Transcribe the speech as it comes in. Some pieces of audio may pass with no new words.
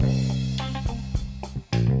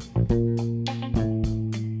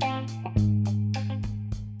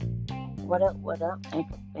What up,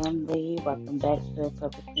 Anchor family? Welcome back to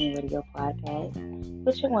Purple Team Radio Podcast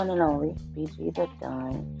with your one and only BG the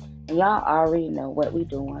Done. And y'all already know what we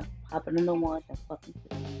doing. Popping in the ones and fucking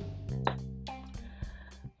twos.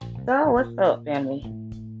 So, what's up, family?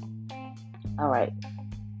 Alright,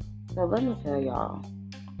 so let me tell y'all.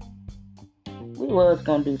 We was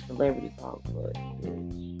gonna do celebrity talk, but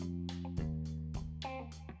bitch,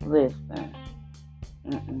 listen,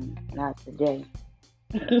 not today.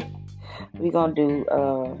 We gonna do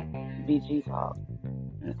BG talk,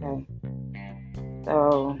 okay?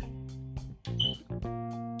 So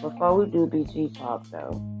before we do BG talk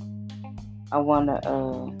though, I wanna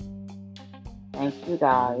thank you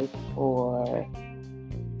guys for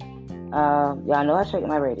y'all know I check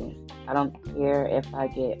my ratings. I don't care if I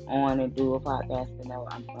get on and do a podcast or no,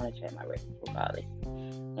 I'm gonna check my ratings regardless.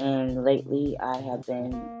 And lately I have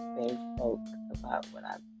been very stoked about what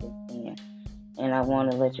I've been seeing. And I want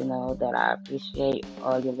to let you know that I appreciate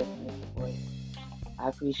all your listening support. I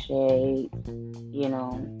appreciate,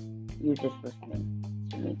 you just listening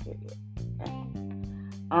to me, period. Okay?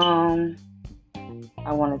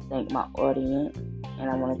 I want to thank my audience, and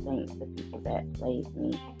I want to thank the people that played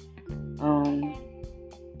me.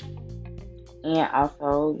 And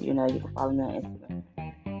also, you can follow me on Instagram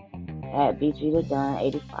at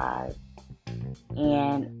BGTheDone85.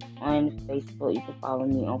 And on Facebook, you can follow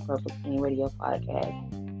me on Purple Team Radio Podcast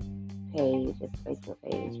page, it's Facebook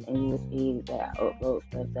page, and you will see that I upload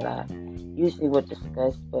stuff that I usually would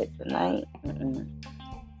discuss, but tonight,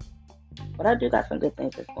 But I do got some good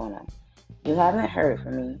things that's going on. You haven't heard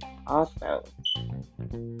from me, also,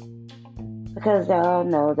 because y'all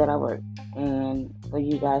know that I work, and for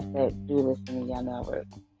you guys that do listen to me, y'all know I work,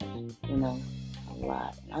 a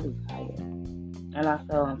lot, and I be tired, and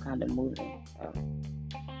also I'm kind of moving, so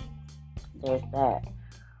there's that.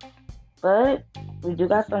 But we do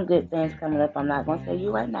got some good things coming up. I'm not gonna tell you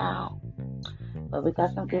right now, but we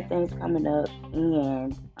got some good things coming up,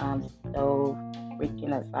 and I'm so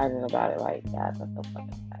freaking excited about it. Like, guys, I'm so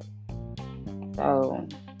fucking excited. So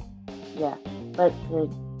yeah, but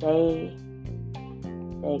today's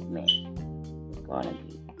segment is gonna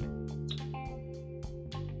be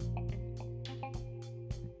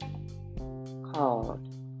called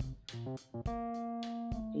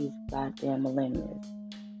 "These Goddamn Millennials."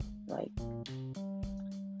 Like,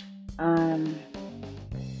 I'm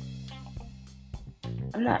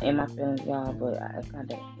not in my feelings, y'all, but I kind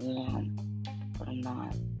of am, but I'm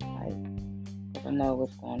not. Like, because I know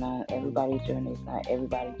what's going on. Everybody's journey is not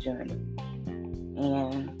everybody's journey.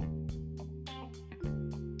 And,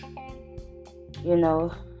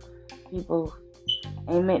 people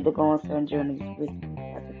ain't meant to go on certain journeys with you.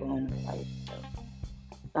 They have to go on them by yourself.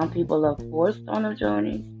 Some people are forced on them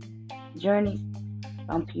journeys.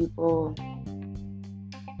 Some people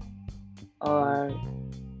are,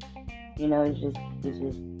 it's just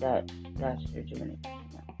that's your journey.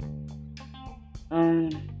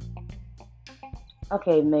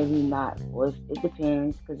 Okay, maybe not forced. It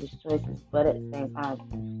depends because it's choices. But at the same time,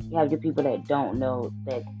 you have the people that don't know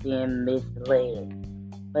that's being misled.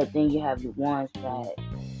 But then you have the ones that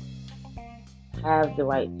have the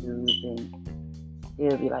right to and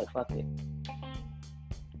still be like, fuck it.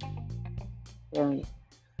 Feel me?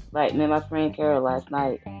 Like, me and my friend Carol last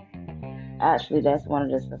night. Actually, that's one of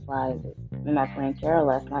the surprises. Me and my friend Carol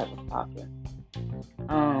last night was talking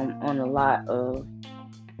on a lot of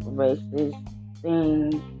racist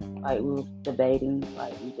things. Like, we was debating,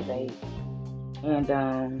 we debate. And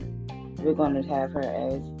we're going to have her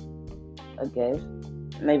as a guest,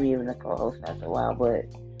 maybe even a co-host after a while. But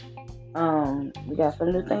we got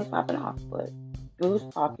some new things popping off. But we was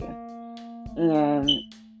talking, and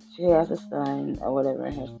she has a son or whatever,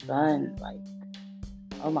 and her son, like,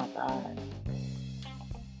 oh my god.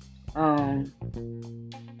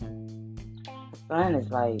 The son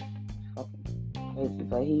is like fucking crazy,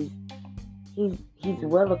 but he's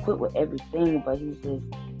well equipped with everything, but he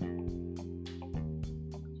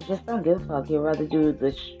just don't give a fuck. He'd rather do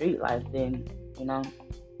the street life than,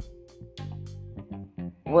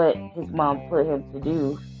 what his mom put him to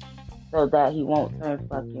do, so that he won't turn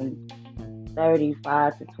fucking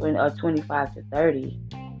 35 to 20 or 25 to 30.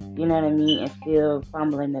 You know what I mean? And still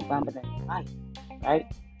fumbling and bumbling in life, right?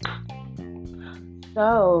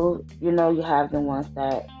 So, you have the ones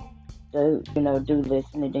that do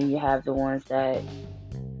listen, and then you have the ones that,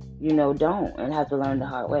 don't and have to learn the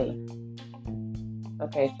hard way.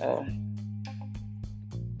 Okay, so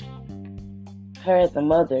her as a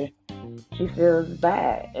mother, she feels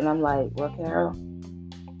bad. And I'm like, well, Carol,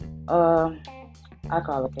 I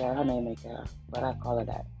call her Carol. Her name ain't Carol, but I call her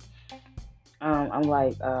that. I'm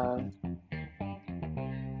like,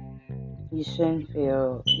 you shouldn't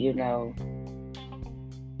feel,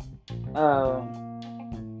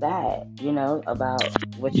 bad, about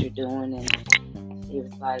what you're doing. And she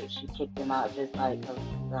was like, she kicked him out just like her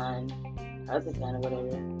other son or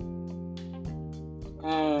whatever.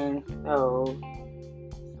 And so,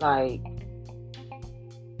 it's like,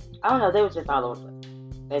 I don't know, they were just all over the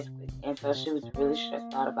place, basically. And so she was really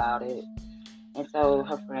stressed out about it. And so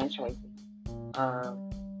her friend Tracy, um,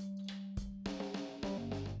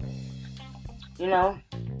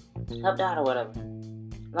 helped out or whatever.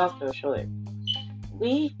 Long story short,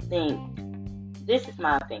 we think, this is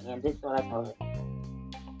my opinion, this is what I told her.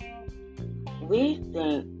 We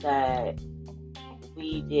think that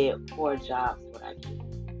we did poor jobs with our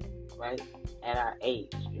kids, right? At our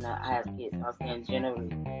age. I have kids, so I'm saying generally,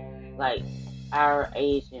 like our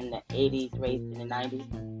age in the 80s, raised in the 90s,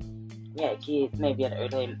 we had kids maybe at an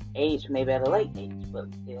early age, maybe at a late age, but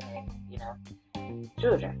we still had,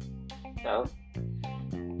 children. So,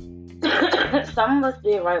 some of us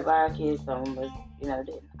did right by our kids, some of us,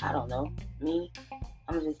 didn't. I don't know. Me,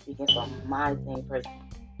 I'm just speaking from my thing personally.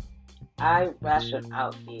 I ration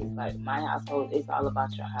out kids. Like, my household, it's all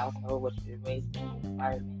about your household, what you raised in, the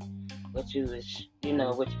environment, what you was,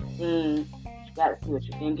 what you've seen. You gotta see what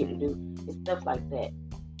you didn't get to do. It's stuff like that.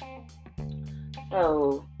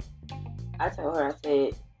 So, I told her, I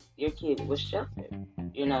said, your kid was sheltered.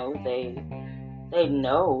 They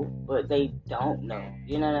know, but they don't know.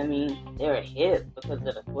 You know what I mean? They're hip because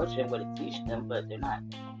of the fortune, what it teaches them, but they're not,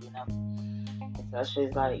 And so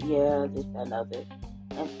she's like, yeah, this, that, and other.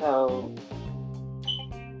 And so,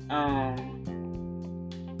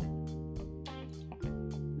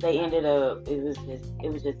 they ended up, it was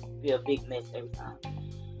just be a big mess every time.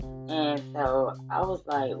 And so I was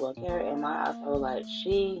like, well, Kara, in my household, like,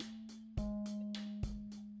 she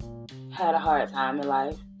had a hard time in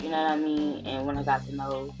life, you know what I mean? And when I got to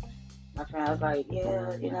know my friend, I was like,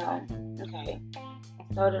 yeah, okay.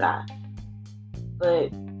 So did I.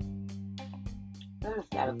 But let me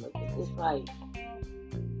start with this. It's like,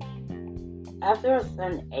 after a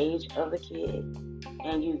certain age of the kid,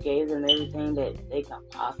 and you gave them everything that they can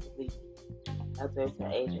possibly be, after a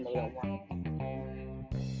certain age, and they don't want to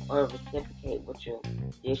or reciprocate what you're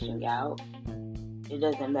dishing out, it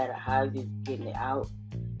doesn't matter how you're getting it out.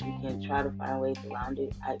 You can try to find ways around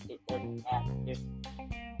it. It doesn't matter.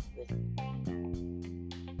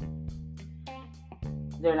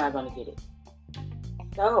 They're not going to get it.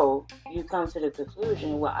 So you come to the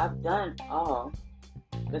conclusion, well, I've done all,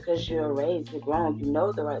 because you're raised, you're grown, you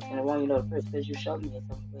know the rights and the wrong, you know the first, because you showed me in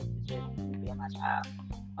some ways that you're being my child.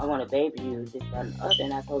 I want to baby you, this, that, and the other,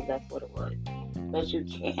 and I told you that's what it was. But you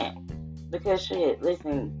can't, because shit,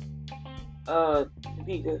 listen, to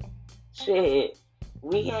be good, shit,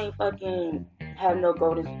 we ain't fucking have no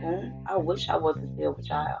golden spoon. I wish I was a silver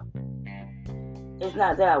child. It's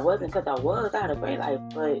not that I wasn't, because I had a great life,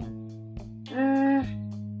 but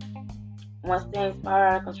once things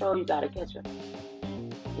spiral out of control, you gotta catch them.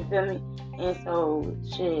 You feel me? And so,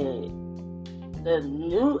 shit, the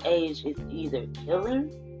new age is either killing,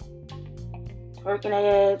 twerking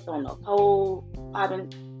their ass on a pole,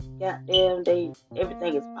 popping, goddamn,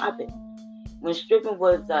 everything is popping. When stripping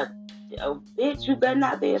was bitch, you better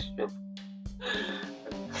not be a stripper.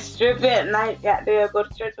 Strip at night, goddamn, go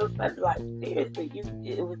to church on Sunday. Like, seriously,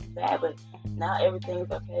 it was bad, but now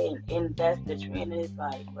everything's okay, and that's the trend. It's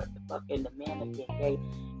like, what the fuck, and the men are getting gay.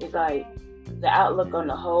 It's like, the outlook on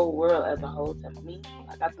the whole world as a whole, to me,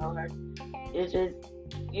 like I told her, it's just,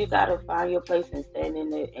 you gotta find your place and stand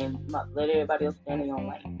in it and let everybody else stand in your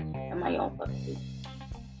lane. And my own fucking thing.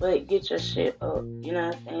 But get your shit up. You know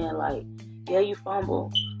what I'm saying? Like, yeah, you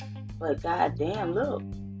fumble, but goddamn, look.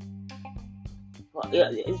 Well, yeah,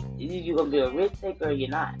 you gonna be a risk taker or you're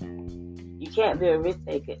not. You can't be a risk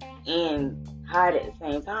taker and hide at the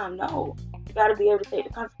same time. No, you gotta be able to take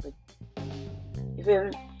the consequences. You feel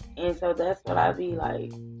me? And so that's what I be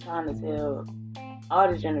like trying to tell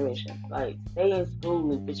all the generations. Like, stay in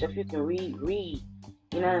school, bitch. If you can read.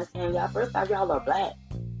 You know what I'm saying? Y'all, first off, y'all are black.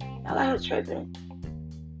 Y'all out here tripping.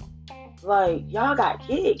 Like, y'all got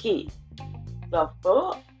kids. The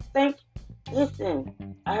fuck? Listen,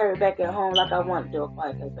 I heard back at home, like, I want to do a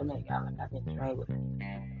podcast. So now y'all, like, I've been trained with it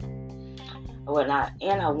or whatnot.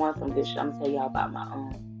 And I want some good shit. I'm gonna tell y'all about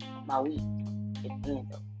my week. It's the end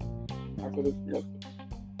though. After this message.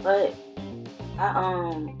 But I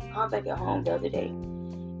called back at home the other day,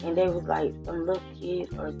 and they was like, some little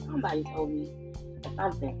kids or somebody told me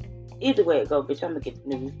something. Either way it go, bitch, I'm gonna get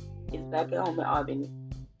the news. It's back at home in Albany,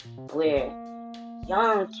 where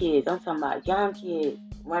young kids, I'm talking about young kids,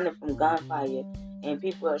 running from gunfire, and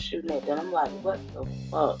people are shooting at them. I'm like, what the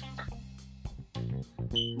fuck?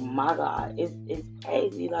 my God, it's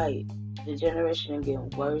crazy. Like, the generation is getting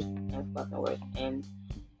worse and fucking worse, and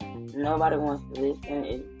nobody wants to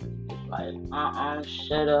listen. It's like,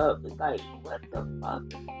 shut up. It's like, what the fuck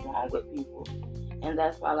is wrong with people? And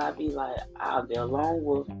that's why I be like, I'll be a lone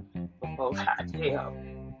wolf before I tell.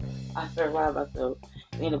 I survive myself.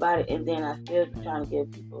 Anybody, and then I still trying to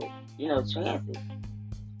give people, chances,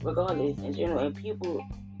 regardless, in general. And people,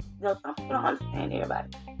 some people don't understand everybody.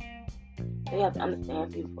 They have to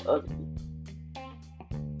understand people for other people.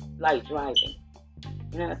 Like driving.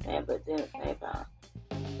 You know what I'm saying? But then at the same time,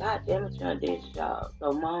 God damn it, you done did your job.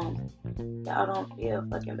 So moms, y'all don't feel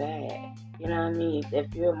fucking bad. You know what I mean?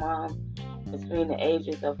 If you're a mom between the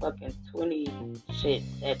ages of fucking 20, shit,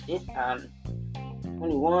 at this time,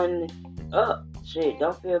 21 up, shit,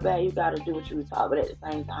 don't feel bad. You gotta do what you were taught, but at the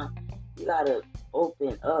same time, you gotta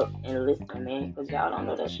open up and listen, man, because y'all don't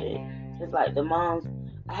know that shit. Just like the moms,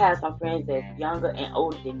 I have some friends that's younger and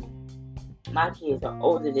older than me. My kids are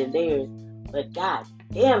older than theirs, but god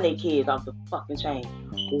damn, they kids off the fucking chain.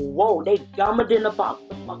 Whoa, they dumber than a box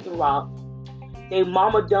of fucking rocks. They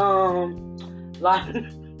mama dumb, like,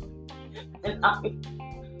 and I'm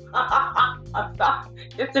sorry,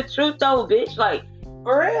 it's the truth though, bitch. Like,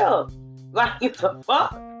 for real, like, it's a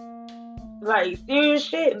fuck, like, serious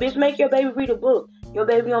shit, bitch. Make your baby read a book. Your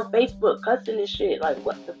baby on Facebook cussing and shit. Like,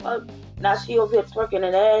 what the fuck? Now she over here twerking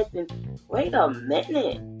an ass and wait a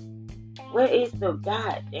minute. Where is the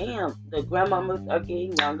goddamn? The grandmamas are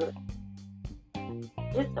getting younger.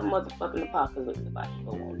 It's the motherfucking apocalypse about to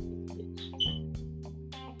go on in this bitch.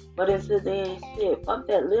 But until then, shit, fuck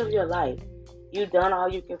that. Live your life. You done all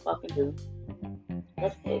you can fucking do.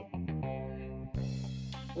 That's it.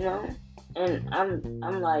 And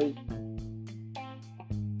I'm like,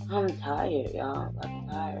 I'm tired, y'all. I'm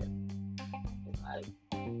tired. It's like,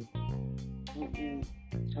 and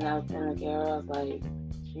I was telling Kara, I was like,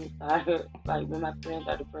 she's tired. Like, when my friends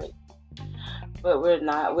are depressed. But we're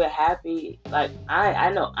not. We're happy. Like,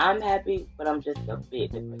 I know I'm happy, but I'm just a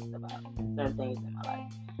bit depressed about certain things in my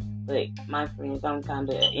life. But my friends, I'm kind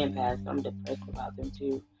of an empath, so I'm depressed about them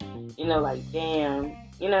too. Like, damn.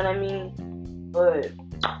 You know what I mean? But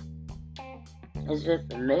it's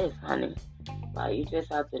just a mess, honey. Like, you just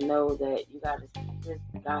have to know that you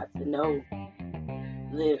got to know.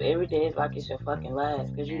 Live every day is like it's your fucking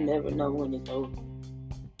last, because you never know when it's over.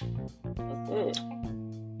 That's it.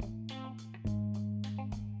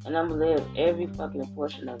 And I'm gonna live every fucking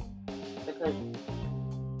portion of it, because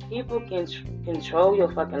people can control your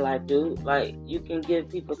fucking life, dude. Like, you can give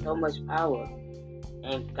people so much power,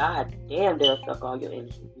 and god damn, they'll suck all your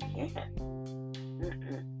energy. You can't.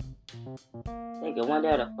 Take it one day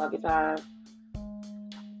at a fucking time.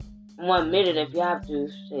 1 minute if you have to.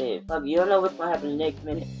 Shit, fuck, you don't know what's gonna happen the next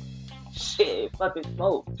minute. Shit, fucking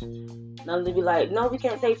smoke. None of be like, no, we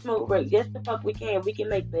can't take smoke break. Yes, the fuck we can. We can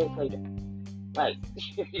make beds later. Like,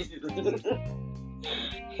 seriously.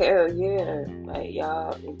 Hell yeah. Like,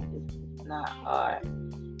 y'all, it's not hard.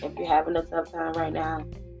 If you're having a tough time right now,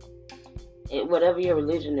 whatever your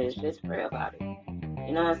religion is, just pray about it.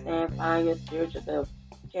 You know what I'm saying? Find your spiritual self.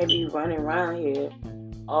 You can't be running around here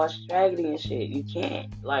all straggly and shit. You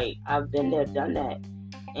can't. Like, I've been there, done that.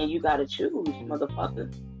 And you gotta choose,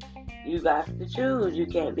 motherfucker. You got to choose. You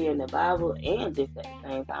can't be in the Bible and this at the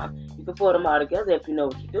same time. You can put them all together if you know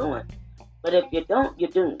what you're doing. But if you don't, you're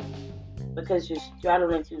doomed. Because you're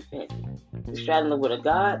straddling two fences. You're straddling with a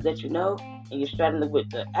God that you know, and you're straddling with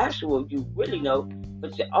the actual you really know,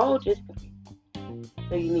 but you're all just confused.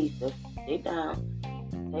 So you need to sit down,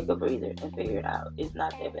 take a breather, and figure it out. It's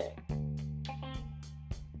not that bad.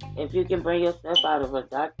 If you can bring yourself out of a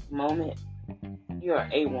dark moment, you're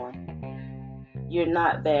A1. You're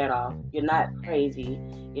not bad off. You're not crazy.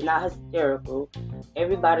 You're not hysterical.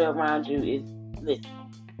 Everybody around you is, listen,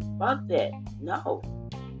 fuck that. No.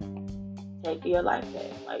 Take your life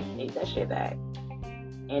back. Like, take that shit back.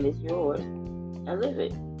 And it's yours. And live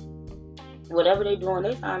it. Whatever they do on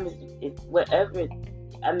their time is whatever.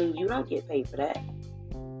 I mean, you don't get paid for that.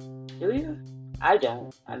 Do you? I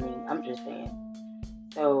don't. I mean, I'm just saying.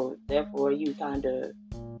 So, therefore, you kind of,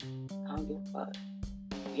 I don't give a fuck.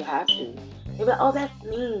 You have to. They're like, oh, that's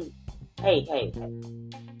mean. Hey.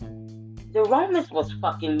 The Romans was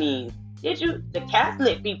fucking mean. Did you? The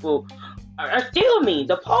Catholic people are still mean.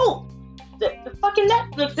 The Pope. The fucking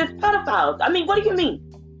Netflix is pedophiles. I mean, what do you mean?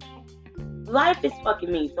 Life is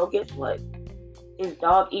fucking mean. So guess what? It's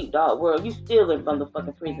dog eat dog world. You stealing from the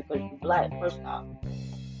fucking prison because you black. First off.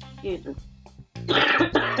 Excuse me.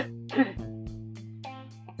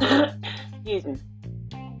 Excuse me.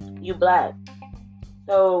 You black.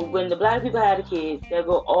 So when the black people had the kids, they'll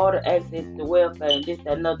go all the access to welfare and this,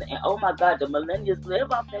 that, another. And oh my God, the millennials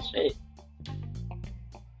live off that shit.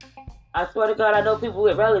 I swear to God, I know people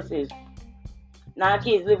with relatives. 9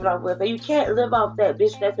 kids living off welfare. You can't live off that,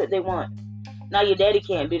 bitch. That's what they want. Now your daddy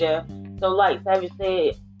can't be there. So like Savage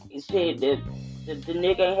said, shit, the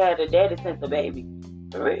nigga ain't had a daddy since the baby.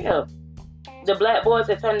 For real. The black boys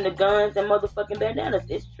are turning to guns and motherfucking bandanas.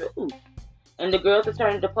 It's true. And the girls are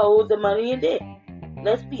turning to poles and money and dick.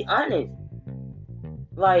 Let's be honest.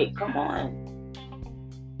 Like, come on.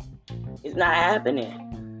 It's not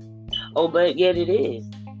happening. Oh, but yet it is.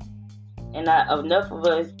 And enough of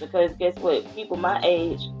us, because guess what? People my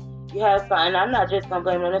age, you have some, and I'm not just gonna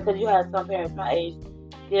blame them because you have some parents my age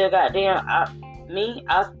still goddamn.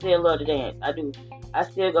 I still love to dance. I do. I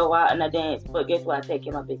still go out and I dance, but guess what? I take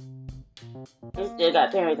care of my business. They still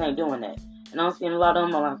got parents ain't doing that, and I'm seeing a lot of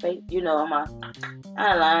them on my face. You know, on my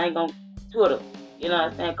I ain't gonna Twitter. You know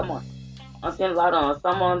what I'm saying? Come on. I'm seeing a lot of them.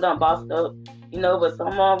 Some of them done bossed up. You know, but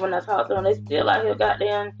some of them, when I talk to them, they still out here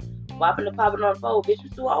goddamn whopping the popping on the pole. Bitch, you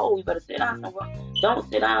too old. You better sit down somewhere. Don't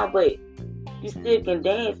sit down, but you still can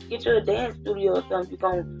dance. Get you a dance studio or something. You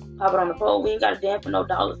gonna pop it on the pole. We ain't gotta dance for no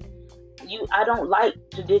dollars. I don't like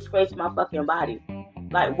to disgrace my fucking body.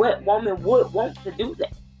 Like, what woman would want to do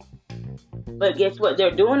that? But guess what?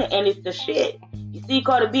 They're doing it, and it's the shit. You see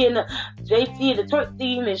Cardi B and the JT, the twerk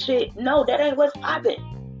team and shit. No, that ain't what's popping.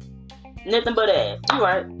 Nothing but ass. You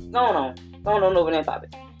right. Go on over there and pop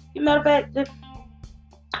it. You matter of fact, just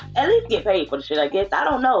at least get paid for the shit, I guess. I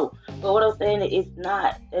don't know. But what I'm saying is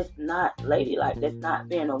it's not ladylike. That's not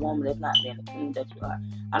being a woman. That's not being the queen that you are.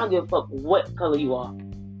 I don't give a fuck what color you are.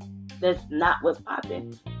 That's not what's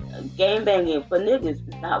popping. Game banging for niggas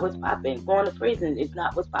is not what's popping. Going to prison is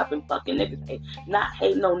not what's popping. Fucking niggas hate. Not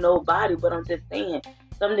hating on nobody, but I'm just saying,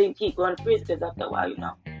 some niggas keep going to prison because after a while, you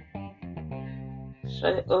know.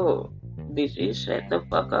 Shut it up. Bitch, you shut the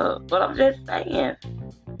fuck up. But I'm just saying,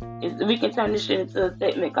 we can turn this shit into a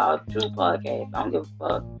segment called True Podcast. I don't give a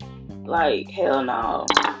fuck. Like, hell no.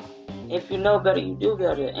 If you know better, you do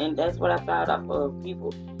better. And that's what I found out for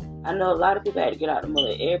people. I know a lot of people had to get out the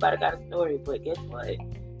mud. Everybody got a story, but guess what?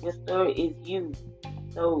 Your story is you.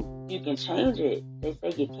 So you can change it. They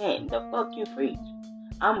say you can't. The fuck you preach.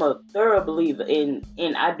 I'm a thorough believer in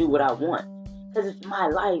I do what I want. Because it's my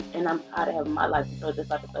life, and I'm tired of having my life. So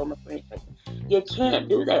just like I told my friend, you can't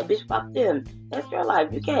do that, bitch. Fuck them. That's your life.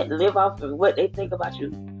 You can't live off of what they think about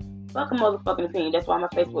you. Fuck a motherfucking opinion. That's why my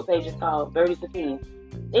Facebook page is called Birdie's Opinion.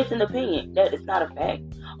 It's an opinion. That is not a fact.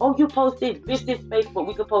 Oh, you posted, bitch, this Facebook.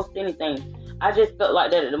 We could post anything. I just felt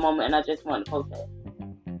like that at the moment, and I just wanted to post that.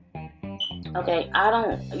 Okay, I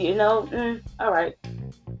don't, alright.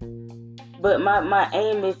 But my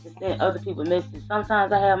aim is to send other people messages.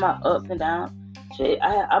 Sometimes I have my ups and downs. Shit,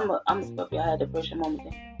 I'm a Scorpio. I had depression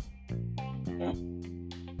moments. Okay?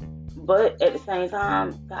 But at the same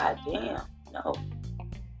time, goddamn, no.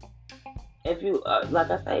 If you, like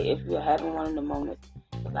I say, if you're having one of the moments,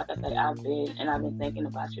 like I say, I've been thinking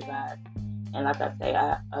about you guys. And like I say,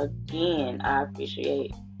 I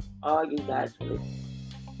appreciate all you guys for listening.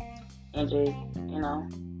 And just,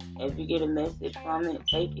 if you get a message from it,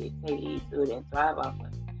 take heed to it, and thrive off of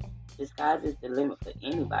it. The sky is the limit for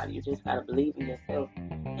anybody. You just gotta believe in yourself.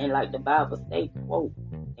 And like the Bible states, quote,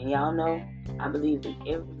 and y'all know, I believe in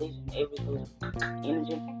every religion, every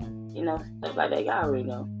energy, stuff like that. Y'all already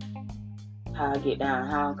know how I get down,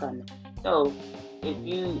 how I'm coming. So if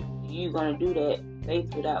you gonna do that,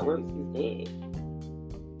 faith without works is dead.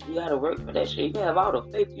 You gotta work for that shit. You can have all the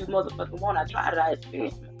faith you motherfucking want. I tried it, I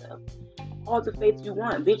experienced myself. All the faith you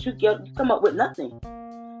want, bitch, you come up with nothing.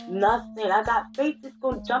 Nothing. I got faith that's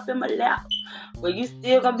gonna jump in my lap. But you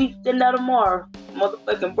still gonna be sitting there tomorrow,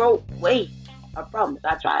 motherfucking broke. Wait, I promise.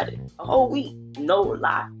 I tried it a whole week, no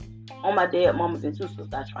lie. On my dead mamas and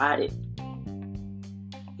sisters, I tried it.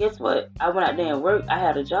 Guess what? I went out there and worked. I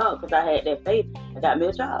had a job because I had that faith. I got me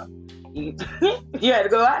a job. You had to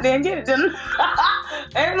go out there and get it, didn't you?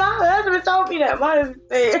 And my husband told me that. My husband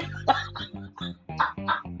said,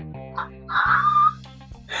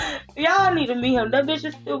 y'all need to meet him. That bitch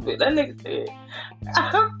is stupid. That nigga said,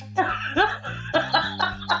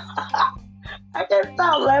 I can't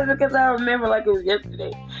stop laughing because I remember like it was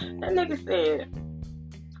yesterday. That nigga said,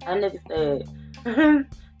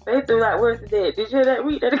 faith without works is dead. Did you hear that?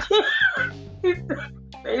 Read that again. He said,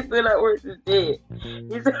 faith without works is dead.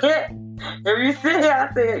 He said, if you sit here,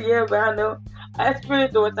 I said, yeah, but I know. I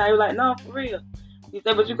experienced it one time. He was like, no, for real. He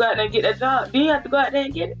said, but you go out there and get that job. Do you have to go out there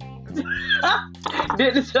and get it?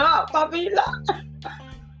 Did the job, Poppy?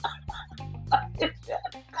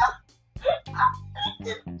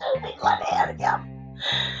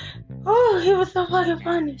 Oh, he was so fucking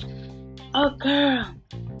funny. Oh, girl,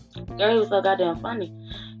 he was so goddamn funny.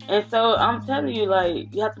 And so I'm telling you,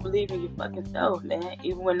 like, you have to believe in your fucking self, man.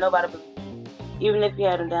 Even when nobody believes. Even if you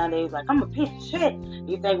had him down there, he's like, I'm a piece of shit.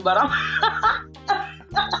 You think about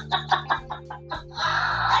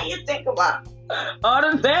you think about all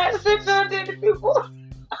the bad shit you did to people.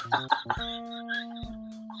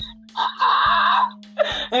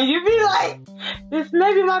 And you be like, this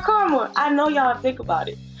may be my karma. I know y'all think about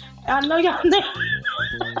it. I know y'all think.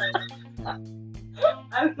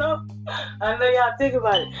 I know y'all think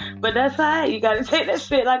about it. But that's how you gotta take that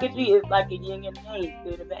shit like a G. It's like a yin and yang,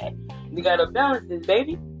 good and bad. You gotta balance this,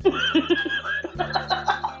 baby.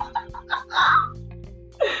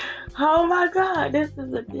 Oh my god, this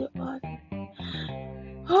is a good one.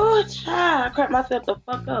 Oh, child, I cracked myself the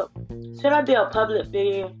fuck up. Should I be a public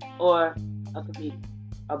figure or a comedian?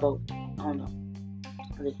 Or both? I don't know.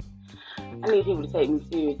 Listen, I need people to take me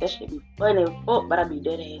serious. That shit be funny as fuck, but I be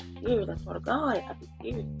dead ass serious. I swear to God, I be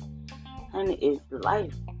serious. And it's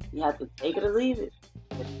life. You have to take it or leave it.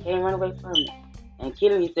 But you can't run away from it. And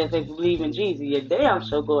killing yourself if you believe in Jesus, you're damn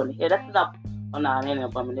sure going to hell. That's enough. Oh, no, it ain't an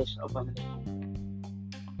abomination.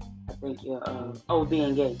 I think you're,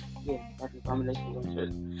 being gay. Yeah, that's an abomination going to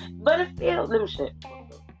church. But it's still, let me shut.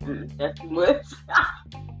 That's too much.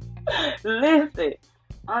 Listen,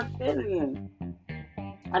 I'm telling you.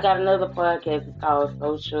 I got another podcast. It's called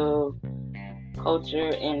Social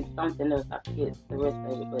Culture and something else. I forget the rest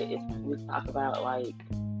of it, but we talk about like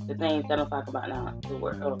the things that I'm talking about now. The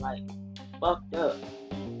world like fucked up.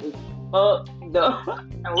 It's fucked up,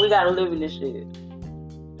 and we gotta live in this shit.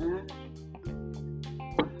 Mm-hmm.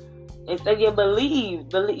 They say you believe.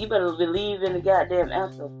 You better believe in the goddamn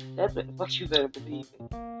answer. That's what the fuck you better believe in.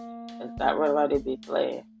 And stop running around that bitch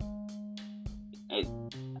playing.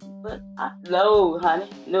 But no, honey.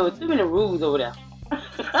 No, too many rules over there.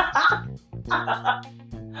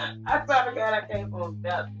 I swear to God, I came from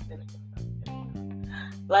Baptist.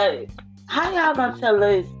 Like, how y'all gonna tell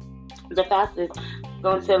us, the fastest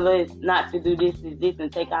gonna tell us not to do this,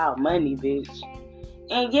 and take our money, bitch?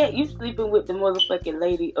 And yet, you sleeping with the motherfucking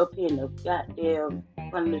lady up here in the goddamn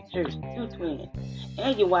front of the church, 2 twins.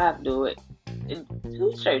 And your wife do it. 2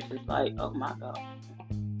 churches, like, oh my God.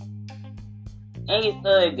 And your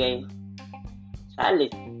son gay.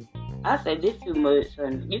 Charlie, I said this too much,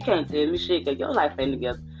 and you can't tell me shit because your life ain't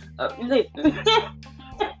together. Listen.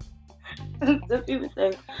 Some people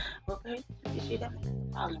say, okay, shit, that makes a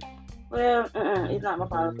problem. Well, it's not my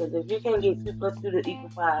problem because if you can't get 2 plus 2 to equal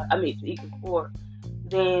 5, to equal 4,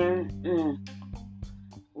 then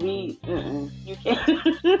you can't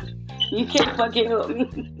you can't fucking help me.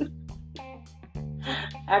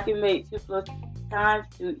 I can make 2 plus times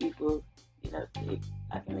 2 equals 6.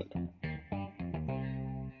 I can make that.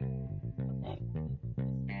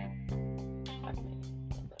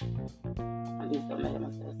 I'm being so mad at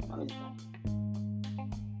myself.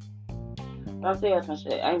 But I'm saying some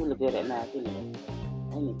shit. I ain't really good at math anyway.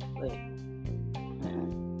 I ain't even play.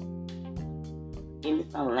 Give me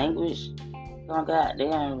some language, some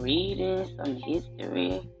goddamn reading, some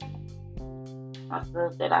history, some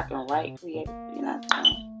stuff that I can write creatively. You know what I'm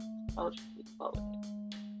saying? Poetry,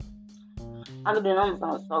 I could do numbers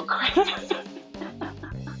on so crazy.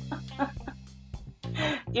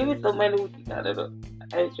 Give me some money with you got it up.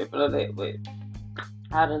 I ain't tripping on that, but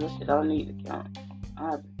all the shit I don't need to count. I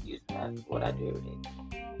have to use that for what I do every day.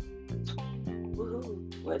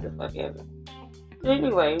 Woohoo! What the fuck ever. But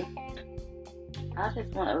anyway, I just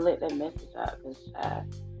want to let that message out because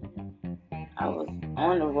I was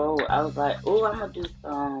on the road. I was like, oh, I'm going to do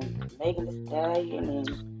some Megan Thee Stallion and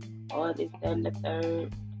all this, that, and the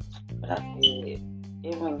third. But I said,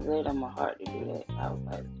 it wasn't laid on my heart to do that. So I was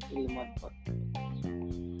like, really motherfucker.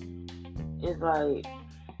 It's like,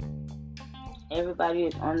 everybody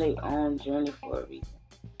is on their own journey for a reason.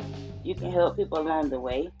 You can help people along the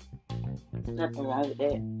way. There's nothing wrong with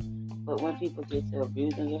that. But when people get to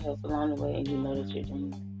abusing your help along the way and you know that you're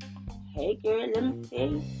doing, hey girl, let me tell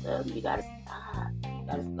you something. You gotta stop. You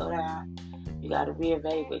gotta slow down. You gotta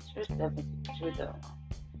reevaluate yourself and see what you're doing wrong.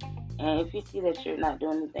 And if you see that you're not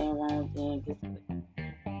doing anything wrong, then guess what?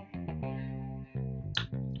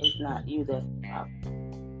 It's not you that's the problem.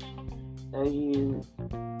 So you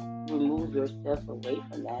remove yourself away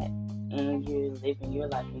from that and you're living your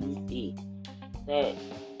life and you see that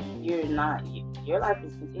you're not, your life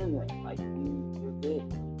is continuing. Like you're good,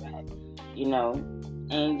 you're right,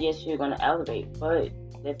 and yes, you're going to elevate, but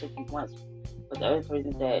that's if you want to. But the other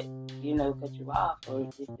person that, cut you off or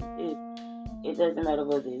this, it doesn't matter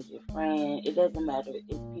whether it's your friend, it doesn't matter,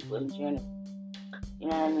 it's people in general. You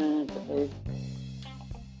know what I mean? Because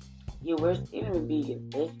Your worst enemy be your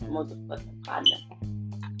best motherfucking partner.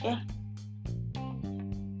 Yeah.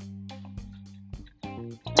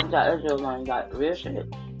 And that's just learning like real shit.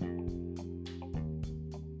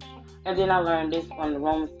 And then I learned this from the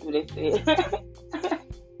Romans too. They said,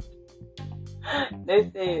 they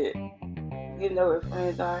said, you know what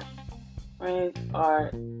friends are? Friends are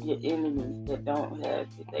your enemies that don't have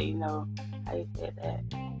it. You know how you said that?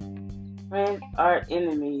 Friends are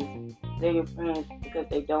enemies. They're your friends because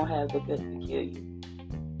they don't have the guts to kill you.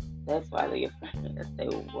 That's why they're your friends. I say,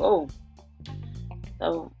 whoa.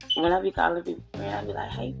 So when I be calling people friend, I be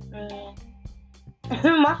like, hey friend.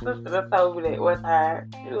 My sister told me that one time.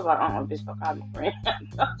 She was like, bitch, don't call me friend.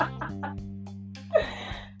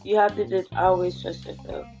 You have to just always trust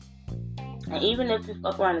yourself. And even if you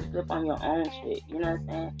fuck around and slip on your own shit, you know what I'm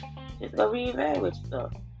saying? Just go reevaluate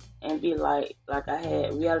yourself. And be like I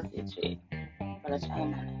had reality check. But I changed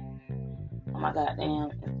my name on my goddamn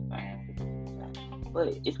Instagram. But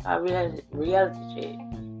it's called reality check.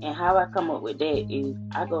 And how I come up with that is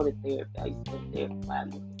I go to therapy. I used to go to therapy before I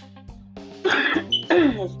moved.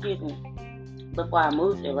 Excuse me. Before I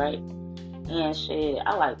moved here, right? And shit,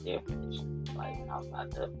 I like therapy. Like, I was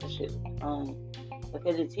locked up for shit.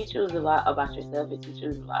 Because it teaches you a lot about yourself. It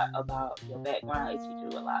teaches you a lot about your background. It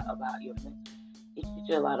teaches you a lot about your mental. It teaches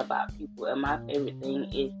you a lot about people. And my favorite thing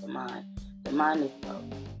is the mind. The mind is so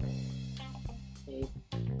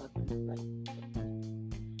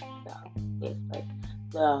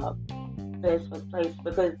the best place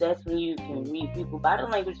because that's when you can read people. Body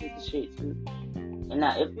language is the shit too. And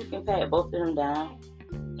now if you can pat both of them down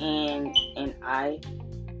and I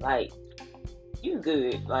like you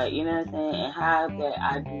good. Like, you know what I'm saying? And how that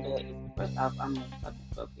I do that is first off I'm a fucking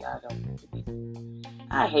Scorpio. I don't want to be.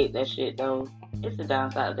 I hate that shit though. It's a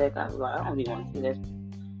downside of that. I was like, I don't even want to see that shit.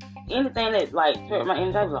 Anything that like hurt my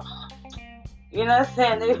energy, I was like, you know what I'm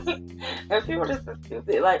saying? If people just so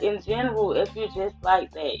stupid, like in general, if you're just like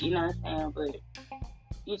that, you know what I'm saying? But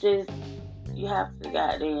you have to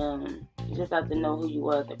you just have to know who you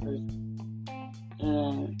are as a person.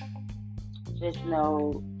 And just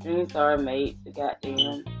know dreams are made to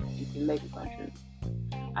goddamn, you can make it come true.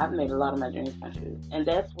 I've made a lot of my dreams come true. And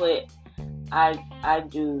that's what I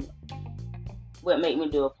do, what made me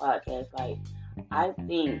do a podcast. Like, I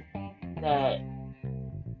think that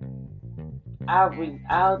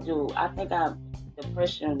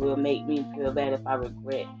depression will make me feel bad if I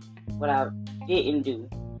regret what I didn't do.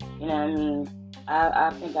 You know what I mean?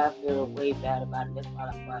 I think I feel way bad about it. That's why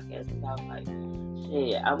I podcast, because I was like,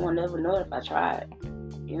 shit, I won't never know if I tried.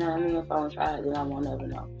 You know what I mean? If I don't try it, then I won't never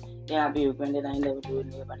know. Then I'll be regretting that I ain't never do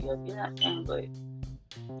it to everybody else. You know what I'm saying? But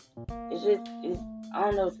I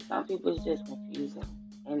don't know, to some people it's just confusing.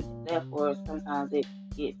 And therefore, sometimes it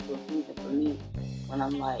gets confusing for me when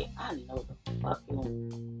I'm like, I know the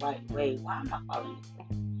fucking right way. Why am I following this way?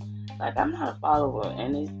 Like, I'm not a follower,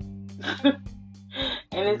 and it's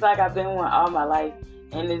and it's like I've been one all my life,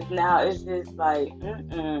 and it's just like,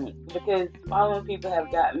 because following people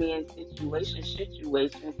have got me in situations,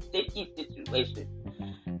 sticky situations,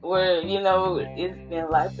 where, you know, it's been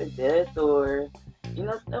life or death, or, you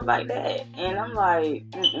know, stuff like that, and I'm like,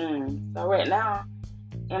 So right now,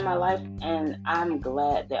 in my life, and I'm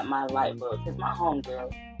glad that my light bulb, because my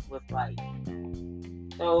homegirl was like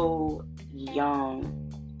so young.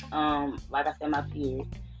 Like I said, my peers,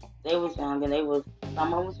 they was young, and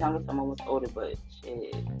someone was younger, someone was older, but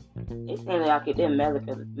shit, it seemed like it didn't matter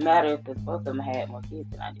because both of them had more kids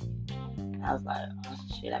than I did. And I was like, oh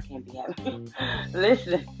shit, I can't be having.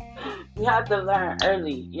 Listen, you have to learn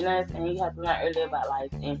early, you know what I'm saying? You have to learn early about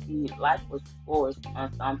life, and see, life was forced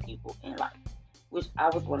on some people in life, which I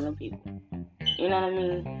was one of them people. You know what I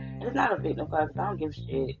mean? And it's not a victim card, because I don't give a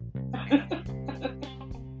shit.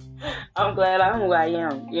 I'm glad I'm who I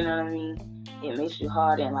am. You know what I mean? It makes you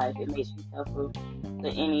hard in life. It makes you tougher to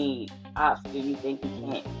any obstacle you think you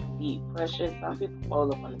can't beat. Pressure, some people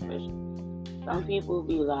fall up under pressure. Some people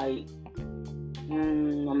be like,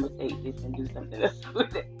 I'm going to take this and do something else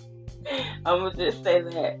with it. I'm going to just say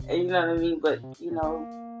that. You know what I mean? But, you know,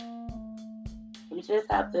 you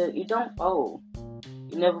just have to, you don't fold.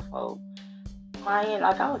 You never fold. Crying,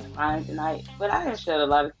 like I was crying tonight, but I didn't shed a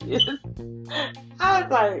lot of tears. I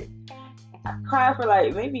was like, I cried for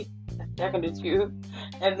like maybe a second or two,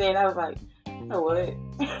 and then I was like, you know what?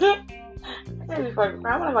 I can't be fucking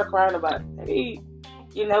crying. What am I crying about? Maybe,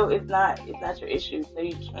 you know, it's not your issue, so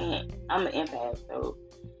you can't. I'm an empath, so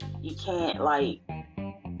you can't like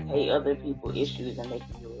take other people's issues and make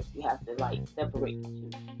them yours. You have to like separate the two.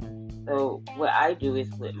 So what I do is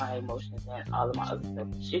with my emotions and all of my other stuff,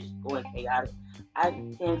 shit's going chaotic. I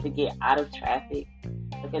tend to get out of traffic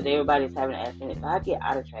because everybody's having an accident. So I get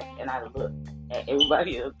out of traffic and I look at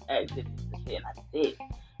everybody else accidents and shit, and I sit.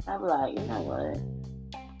 And I be like, you know what?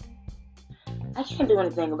 I can't do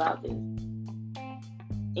anything about this.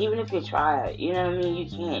 Even if you try it, you know what I mean?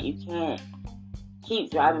 You can't keep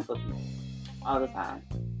driving for people all the time.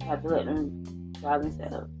 You have to let them drive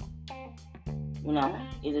themselves. You know,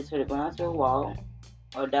 either to the ground, to a wall,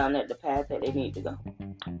 or down at the path that they need to go.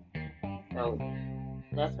 So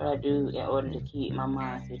that's what I do in order to keep my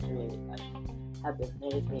mind situated. Like, I have to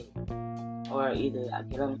meditate, or either I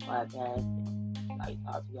get on the podcast and like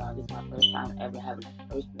talk to y'all. This is my first time ever having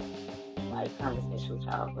a personal like conversation with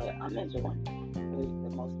y'all, but I'm enjoying it for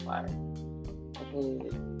the most part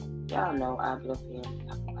because y'all know I get up here and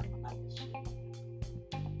talk about my life and shit.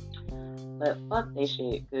 But fuck that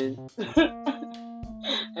shit, cause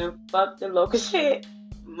and fuck the local shit.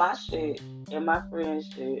 My shit and my friend's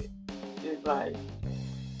shit is like,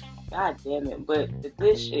 god damn it. But the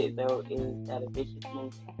good shit though is that a bitch is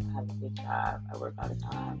moving. I have a good job. I work all the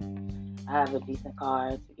time. I have a decent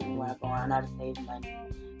car to get me where I'm going. I know how to save money,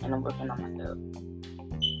 and I'm working on myself.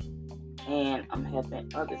 And I'm helping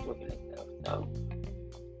others work on themselves. So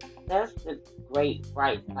that's the great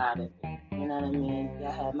bright side of it. You know what I mean?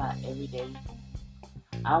 I have my everyday.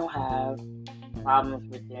 I don't have problems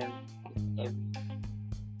with them.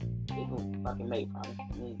 People fucking make problems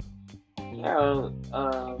for me. Carol,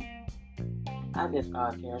 I just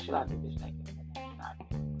call her Carol. She like a bitch like that.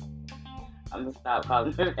 I'm gonna stop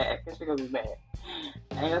calling her that because she's gonna be mad.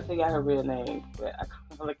 I ain't gonna figure out her real name, but I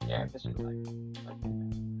call her Carol because she's like.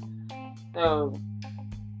 So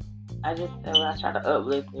I try to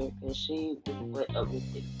uplift her because she is what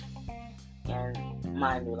uplifted me in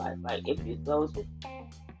my new life. Like if you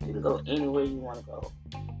can go anywhere you want to go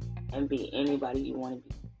and be anybody you want to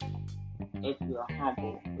be. If you're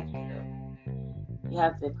humble with yourself, you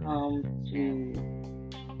have to come to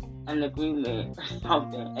an agreement or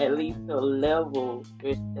something, at least to level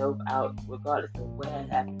yourself out, regardless of what has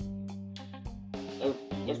happened.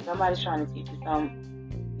 If somebody's trying to teach you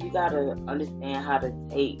something, you gotta understand how to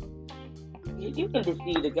take. You can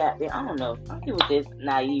deceive the goddamn. I don't know. Some people just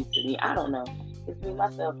naive to me. I don't know. It's me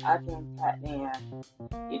myself. I can goddamn.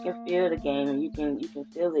 You can feel the game and you can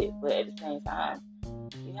feel it, but at the same time,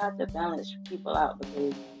 you have to balance people out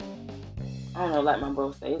because I don't know, like my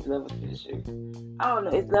bro say, it's levels to the shit. I don't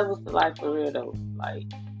know, it's levels to life for real though.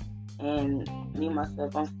 Like, and me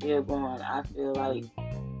myself, I'm still going. I feel like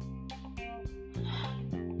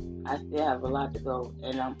I still have a lot to go,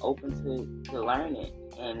 and I'm open to learn it.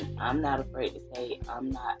 And I'm not afraid to say I'm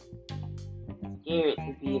not scared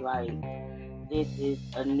to be like, this is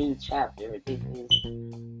a new chapter. This is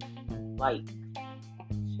like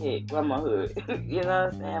shit, grandmahood. You know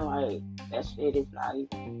what I'm saying? Like, that shit is not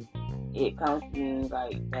even, it comes to me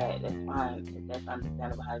like that. That's fine. That's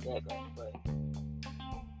understandable how that goes. But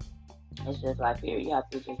it's just like here, you have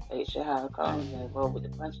to just take shit how it comes and roll with the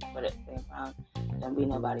punches. But at the same time, don't be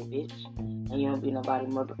nobody bitch. And you don't be nobody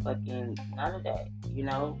motherfucking none of that. You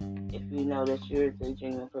know? If you know that you're the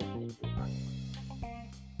genuine person that you are.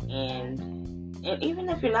 And even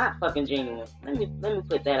if you're not fucking genuine, let me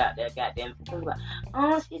put that out there, goddamn. People like,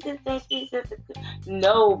 oh, she just thinks she's just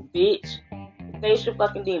no, bitch. Face your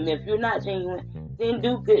fucking demon. If you're not genuine, then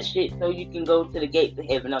do good shit so you can go to the gates of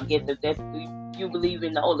heaven. I guess if that's you believe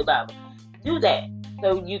in the Holy Bible, do that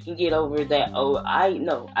so you can get over that. Oh, I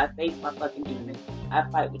know I face my fucking demons. I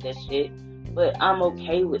fight with that shit, but I'm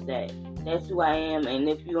okay with that. That's who I am, and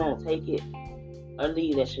if you don't take it or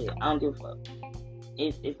leave that shit, I don't give a fuck.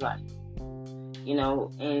 It's life. You know,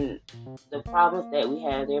 and the problems that we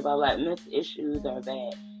have, everybody like mental issues are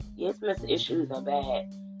bad. Yes, mental issues are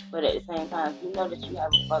bad, but at the same time, you know that you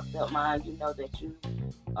have a fucked up mind. You know that you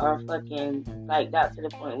are fucking psyched out to the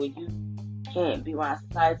point where you can't be around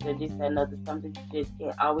society or this, that, another, something you just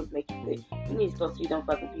can't always make you good. You need to go see them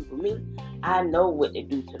fucking people. Me, I know what they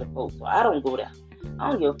do to the folks, so I don't go there.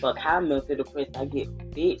 I don't give a fuck how mentally depressed I get,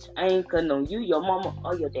 bitch. I ain't cutting on you, your mama,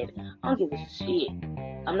 or your daddy. I don't give a shit.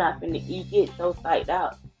 I'm not finna, you get so psyched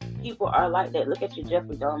out. People are like that. Look at your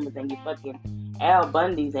Jeffrey Dahmers and your fucking Al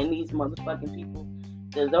Bundys and these motherfucking people,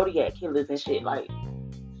 the Zodiac killers and shit. Like,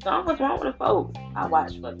 something's wrong with the folks. I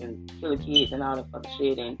watch fucking Killer Kids and all that fucking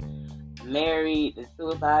shit and Married and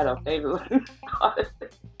Suicide or Favorite.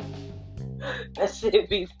 That shit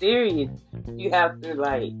be serious. You have to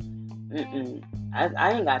like,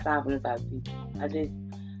 I ain't got time for this type of people. I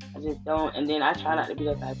just don't. And then I try not to be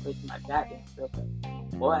that type of person. My goddamn self.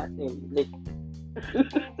 Boy, I tell you, listen.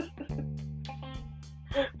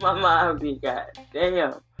 My mom be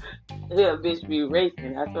goddamn. That bitch be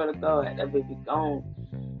racing. I swear to God, that bitch be gone.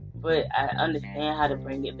 But I understand how to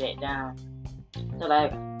bring it back down. so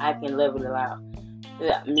that I can level it out. So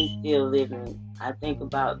that me still living, I think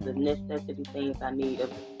about the necessity things I need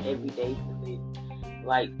every day to live,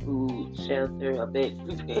 like food, shelter, a bed,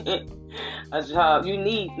 a job. You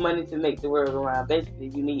need money to make the world go around. Basically,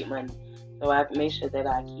 you need money. So I have to make sure that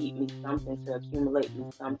I keep me something to accumulate me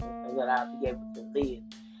something so that I'll be able to live,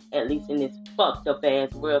 at least in this fucked up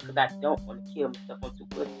ass world, because I don't want to kill myself. I'm too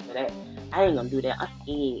pussy for that. I ain't gonna do that. I'm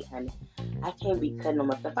scared, honey. I can't be cutting on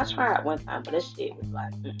myself. I tried one time, but that shit was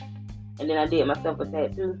like, And then I did myself a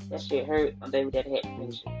tattoo. That shit hurt. My baby daddy had to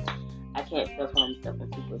finish it. I can't self-harm myself. I'm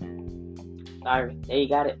too pussy. Sorry. There you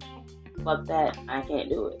got it. Fuck that. I can't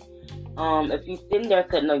do it. If you sitting there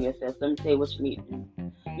cutting on yourself, let me tell you what you need to do.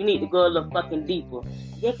 You need to go a little fucking deeper.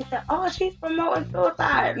 You can say, oh, she's promoting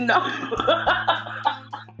suicide. No.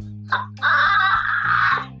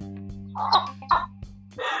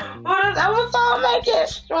 I was trying to make it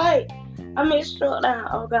straight. I mean, straight down.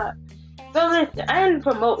 Oh, God. So, listen, I ain't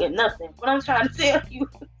promoting nothing. What I'm trying to tell you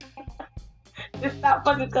is stop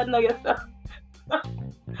fucking cutting on yourself.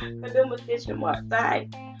 Because them attention marks, alright?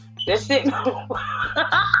 That shit gonna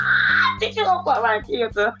think you gonna fuck right here,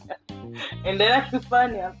 so. And that ain't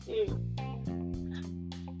funny, I'm serious.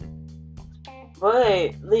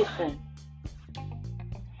 But listen,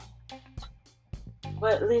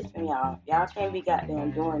 y'all. Y'all can't be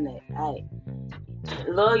goddamn doing that. Alright.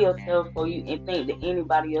 Love yourself for you and think that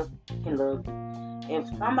anybody else can love you. If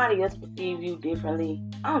somebody else perceives you differently,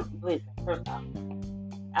 listen, first off,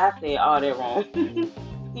 I said all that wrong.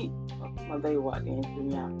 My baby walked in and threw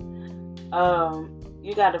me out.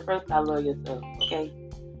 You gotta first off love yourself, okay?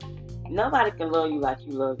 Nobody can love you like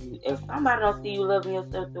you love you. If somebody don't see you loving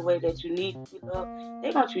yourself the way that you need to be loved,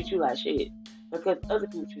 they gonna treat you like shit. Because other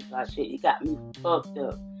people treat you like shit. You got me fucked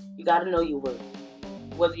up. You gotta know your worth.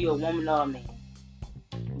 Whether you're a woman or a man.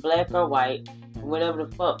 Black or white. Whatever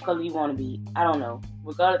the fuck color you wanna be. I don't know.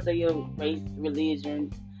 Regardless of your race,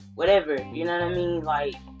 religion, whatever. You know what I mean?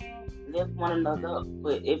 Like, lift one another up.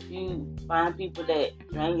 But if you find people that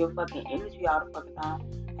drain your fucking energy all the fucking time,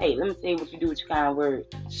 hey, let me tell you what you do with your kind words.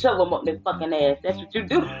 Shove them up their fucking ass. That's what you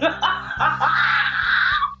do.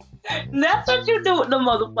 That's what you do with the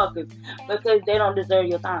motherfuckers. Because they don't deserve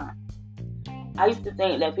your time. I used to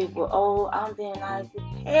think that people, oh, I'm being nice as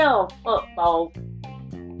hell. Fuck, ball.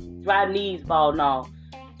 Dry knees, ball. No.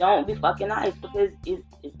 Don't be fucking nice because it's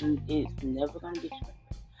never going to get you.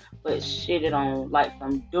 But shit it on like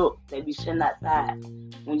some ducks. They be shitting outside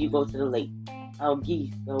when you go to the lake. Or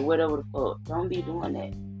geese or whatever the fuck. Don't be doing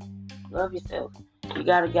that. Love yourself. You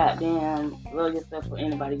gotta goddamn love yourself for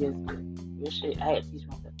anybody else. Real shit. I had to teach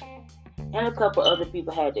myself. And a couple other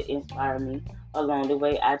people had to inspire me along the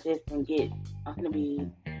way. I just didn't get. I'm gonna be.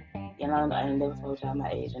 You know, I ain't never told y'all my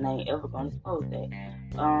age, and I ain't ever gonna expose that.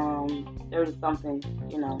 30 something,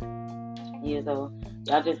 years old.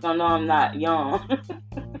 Y'all just gonna know I'm not young.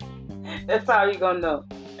 That's all you gonna know.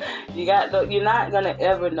 You're not gonna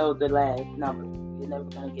ever know the last number. You're never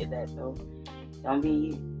gonna get that. So don't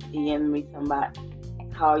be DMing me somebody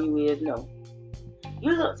how you is. No,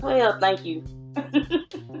 you look 12. Thank you.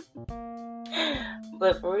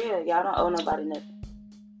 But for real, y'all don't owe nobody nothing.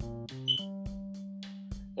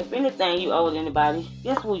 If anything, you owe anybody.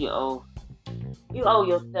 Guess who you owe? You owe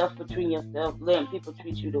yourself for treating yourself, letting people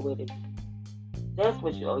treat you the way they do. That's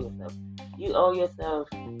what you owe yourself. You owe yourself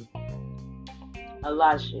a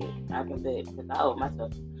lot of shit, I can bet, because I owe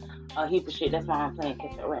myself a heap of shit. That's why I'm playing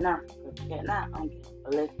catch up right now. Because right now, I'm getting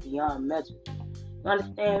blessed beyond measure. You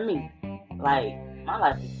understand me? Like, my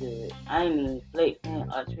life is good. I ain't even flexing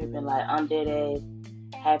or tripping. Like, I'm dead ass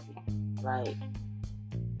happy. Like,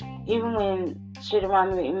 even when shit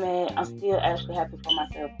around me make me mad, I'm still actually happy for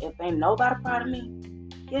myself. If ain't nobody proud of me,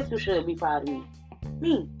 guess who should be proud of me?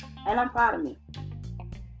 Me. And I'm proud of me.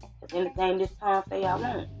 If anything this time say I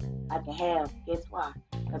won't, I can have. Guess why?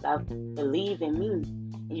 Because I believe in me.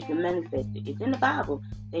 And you can manifest it. It's in the Bible.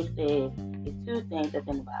 They say it's two things that's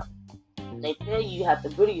in the Bible. They tell you have to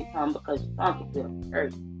bridle your tongue because your tongue can feel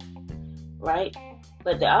hurt. Right?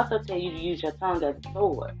 But they also tell you to use your tongue as a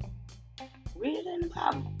sword. Read it in the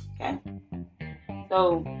Bible. Okay?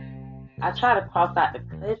 So, I try to cross out the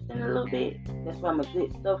cussing a little bit. That's where my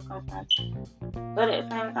good stuff comes from. But at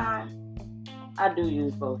the same time, I do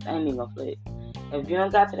use both. I ain't even gonna flex. If you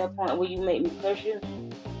don't got to that point where you make me curse you,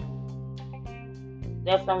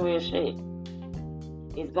 that's some real shit.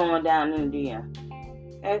 It's going down in the DM.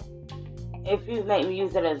 Okay? If you make me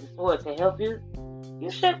use it as a sword to help you, you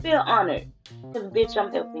should feel honored. Because, bitch,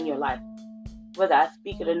 I'm helping your life. Whether I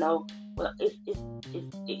speak it or no, well,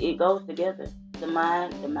 it goes together. The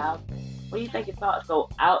mind, the mouth. What do you think your thoughts go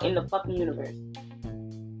out in the fucking universe?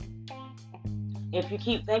 If you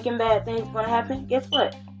keep thinking bad things are gonna happen, guess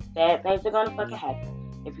what? Bad things are gonna fucking happen.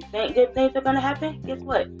 If you think good things are gonna happen, guess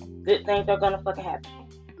what? Good things are gonna fucking happen.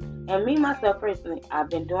 And me myself personally, I've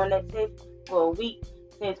been doing that test for a week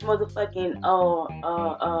since motherfucking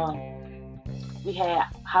we had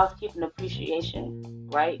housekeeping appreciation,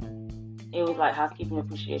 right? It was like housekeeping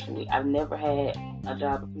appreciation week. I've never had a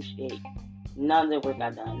job appreciate none of the work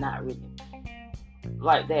I've done, not really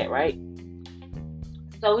like that, right?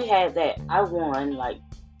 So we had that. I won like,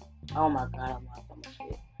 oh my god, I won so much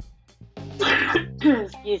shit.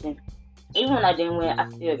 Excuse me. Even when I didn't win, I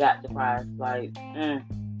still got the prize. Like,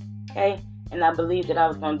 okay. And I believed that I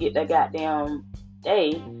was gonna get that goddamn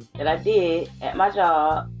day that I did at my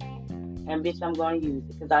job, and bitch, I'm gonna use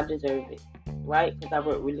it because I deserve it, right? Because I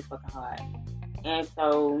worked really fucking hard. And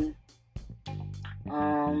so,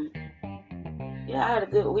 yeah, I had a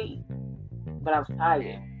good week, but I was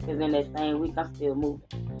tired because in that same week I'm still moving,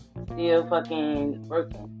 still fucking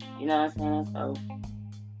working. You know what I'm saying? So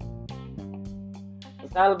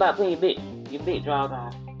it's all about putting your big drawers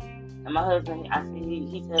on. And my husband, I see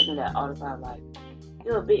he tells me that all the time, like,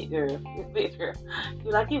 you're a big girl, you're a big girl.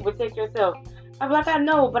 You're like, you protect yourself. I'm like, I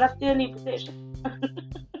know, but I still need protection.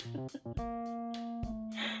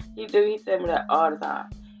 He tells me that all the time.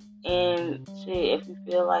 And shit, if you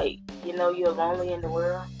feel like, you're lonely in the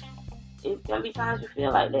world, it's gonna be times you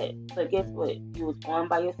feel like that. But guess what? You was born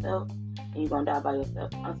by yourself, and you're gonna die by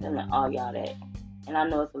yourself. I'm telling all y'all that. And I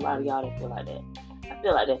know it's a lot of y'all that feel like that. I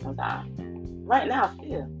feel like that sometimes. Right now,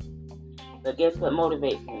 still. But guess what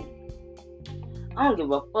motivates me? I don't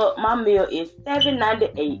give a fuck. My meal is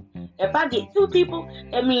 $7.98. If I get 2 people,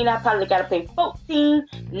 that means I probably gotta pay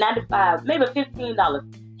 $14.95, maybe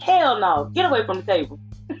 $15. Hell no. Get away from the table.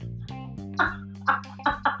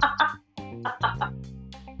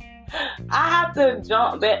 I have to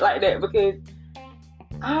jump back like that because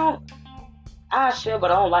I share, but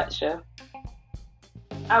I don't like to share.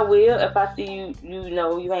 I will if I see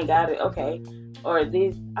you ain't got it, okay. Or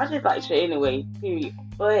this, I just like to share anyway, period.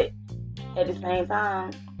 But at the same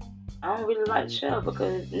time, I don't really like to share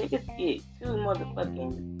because niggas get too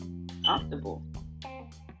motherfucking comfortable.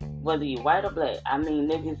 Whether you white or black, I mean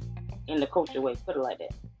niggas in the culture way, put it like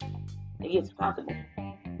that. They get too comfortable.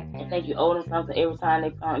 And think you owe them something every time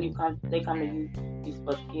they come to you, you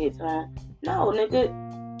supposed to give it to them. No, nigga,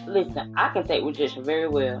 listen, I can take rejection very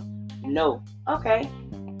well. No. Okay.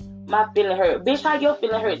 My feeling hurt. Bitch, how your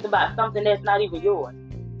feeling hurts about something that's not even yours?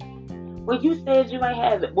 Well, you said you ain't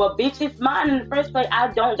have it. Well, bitch, it's mine in the first place. I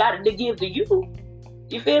don't got it to give to you.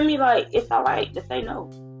 You feel me? Like, it's alright to say no.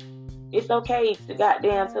 It's okay to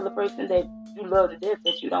goddamn tell the person that you love to death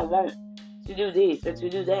that you don't want to do this or to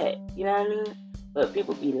do that. You know what I mean? But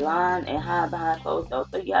people be lying and hiding behind closed doors,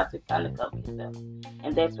 so you have to kind of cover yourself.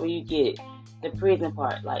 And that's where you get the prison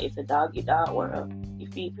part. Like, it's a dog-eat-dog world. You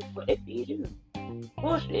feed people what they feed you.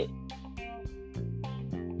 Bullshit.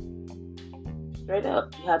 Straight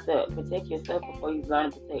up, you have to protect yourself before you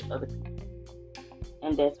learn to protect other people.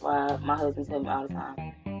 And that's why my husband tells me all the time,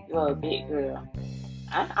 you're a big girl.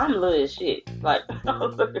 I'm little as shit. Like, I'm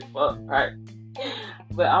looking fuck, right?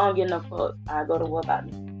 But I don't get no fucks. I go to war about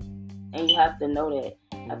me. And you have to know that.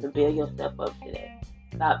 You have to build yourself up to that.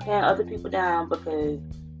 Stop tearing other people down because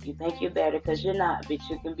you think you're better, because you're not. Bitch,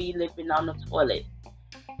 you can be living on the toilet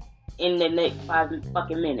in the next 5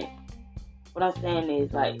 fucking minutes. What I'm saying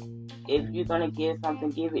is, like, if you're gonna give something,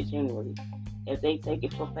 give it genuinely. If they take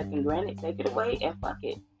it for fucking granted, take it away and fuck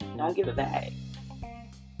it. Don't give it back.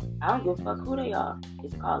 I don't give a fuck who they are.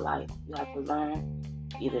 It's called life. You have to learn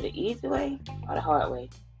either the easy way or the hard way.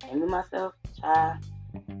 And me, myself, child,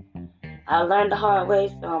 I learned the hard way,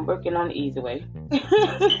 so I'm working on the easy way.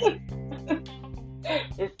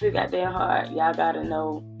 It's too goddamn hard. Y'all gotta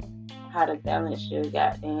know how to balance your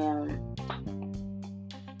goddamn.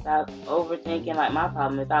 Stop overthinking. Like, my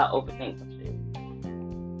problem is I overthink some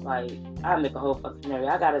shit. Like, I make a whole fucking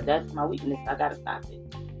scenario. That's my weakness. I gotta stop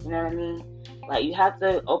it. You know what I mean? Like, you have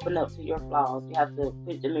to open up to your flaws. You have to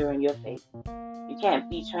put the mirror in your face. You can't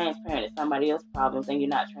be transparent to somebody else's problems and you're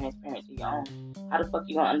not transparent to your own. How the fuck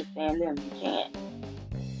you gonna understand them? You can't.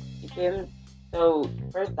 You feel me? So,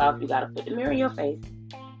 first off, you gotta put the mirror in your face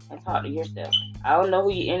and talk to yourself. I don't know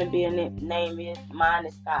who your inner being name is. Mine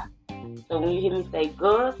is Scott. So when you hear me say,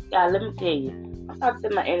 "Good Scott," let me tell you, I'm talking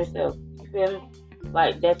to my inner self. You feel me?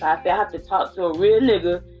 Like, that's how I feel. I have to talk to a real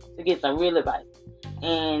nigga to get some real advice.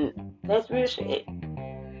 And that's real shit.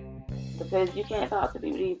 Because you can't talk to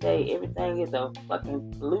people these days. Everything is a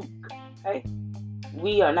fucking fluke. Okay?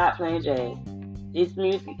 We are not playing jazz. This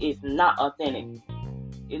music is not authentic.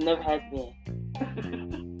 It never has been.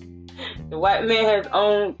 The white man has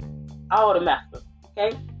owned all the masters.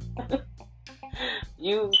 Okay?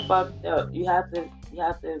 You fucked up. You have to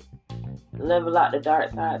level out the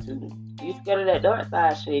dark side too. You scared of that dark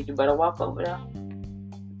side shit, you better walk over there.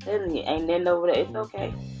 I'm telling you, ain't nothing over there. It's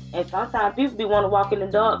okay. And sometimes people be want to walk in the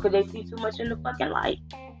dark because they see too much in the fucking light.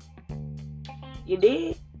 You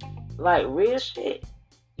did? Like, real shit.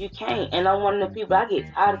 You can't. And I'm one of the people, I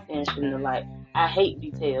get tired of seeing shit in the light. I hate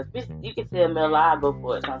details. You can tell me a lie, I go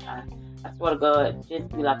for it sometimes. I swear to God, just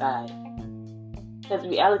be like, alright. Because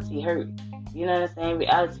reality hurts. You know what I'm saying?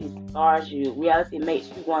 Reality scars you. Reality makes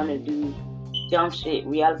you want to do dumb shit.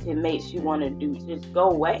 Reality makes you want to do, just go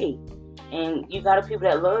away. And you got people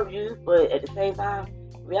that love you, but at the same time,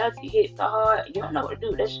 reality hits so hard, you don't know what to do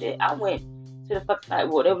with that shit. I went to the fucking site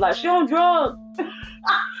where they were like, she on drugs.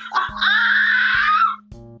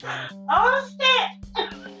 Oh shit.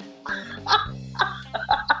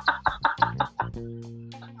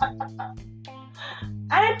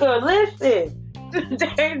 I ain't gonna listen.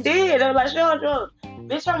 They did. They were like, she on drugs.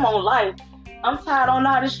 Bitch, I'm on life. I'm tired on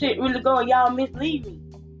how this shit really going. Y'all mislead me.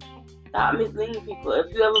 Stop misleading people.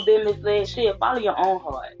 If you ever been misled, shit, follow your own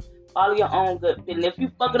heart. Follow your own gut feeling. If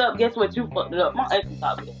you fuck it up, guess what? You fucked it up. My auntie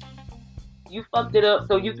taught me that. You fucked it up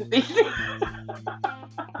so you can fix it.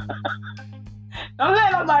 Don't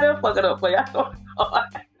let nobody else fuck it up for you.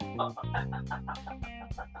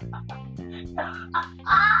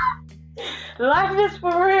 Life is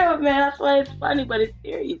for real, man. That's why it's funny, but it's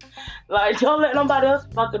serious. Like, don't let nobody else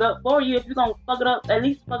fuck it up for you. If you're gonna fuck it up, at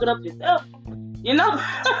least fuck it up yourself. You know?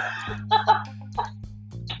 I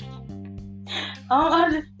don't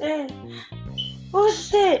understand. Oh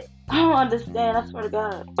shit. I don't understand. I swear to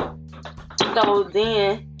God. So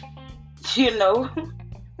then, you know,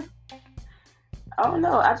 I don't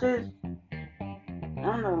know. I don't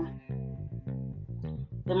know.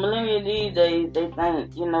 The millennials these days, they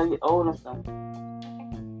think, you know, you owe them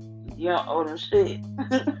something. You don't owe them shit.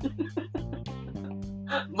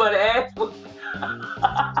 But ass was...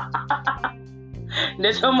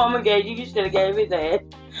 That your mama gave you, you should have gave his ass.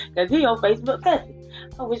 Because he on Facebook cussing.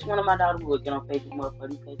 I wish one of my daughters would get on Facebook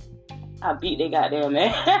motherfucking cussing. I beat they goddamn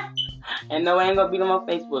man. And no, I ain't gonna beat them on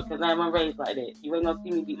Facebook because I ain't been raised like that. You ain't gonna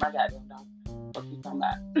see me beat my goddamn dog. What you talking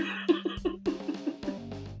about?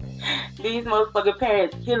 These motherfucking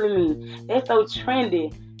parents killing me. They're so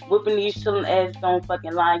trendy. Whipping these children ass on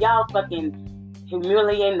fucking line. Y'all fucking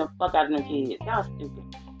humiliating the fuck out of them kids. Y'all stupid.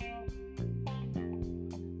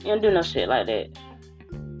 You don't do no shit like that.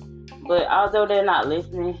 But although they're not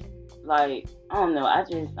listening, like, I don't know. I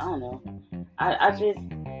don't know. I just,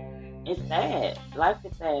 it's sad. Life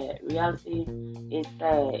is sad. Reality is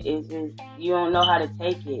sad. It's just, you don't know how to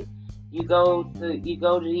take it. You go to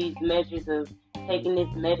these measures of taking this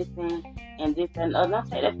medicine and this and other. Don't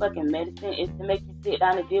take that fucking medicine. It's to make you sit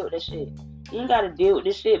down and deal with that shit. You ain't gotta deal with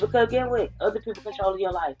this shit because get what? Other people control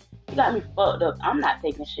your life. You got me fucked up. I'm not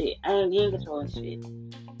taking shit. You ain't controlling shit.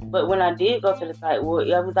 But when I did go to the site, well,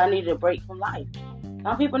 it was I needed a break from life.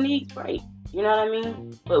 Some people need break. You know what I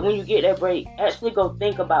mean? But when you get that break, actually go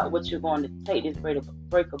think about what you're going to take this break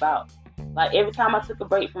about. Like every time I took a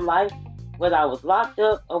break from life, whether I was locked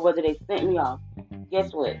up or whether they sent me off,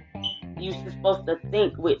 guess what? You're supposed to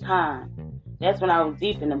think with time. That's when I was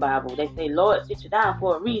deep in the Bible. They say, Lord, sit you down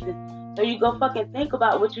for a reason. So you go fucking think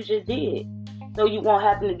about what you just did. So you won't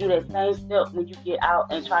happen to do that same step when you get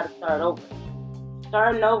out and try to start over.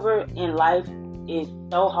 Starting over in life is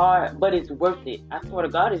so hard, but it's worth it. I swear to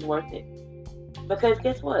God, it's worth it. Because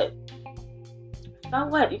guess what? So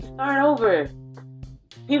what? You can start over.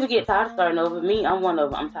 People get tired of starting over. Me, I'm one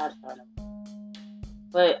of them. I'm tired of starting over.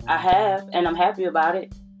 But I have, and I'm happy about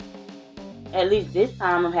it. At least this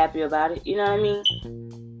time I'm happy about it. You know what I mean?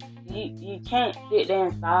 You can't sit there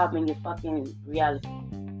and sob in your fucking reality.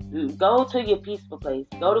 Go to your peaceful place.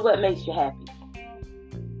 Go to what makes you happy.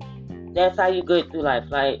 That's how you go through life.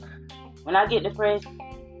 Like, when I get depressed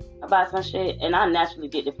about some shit, and I naturally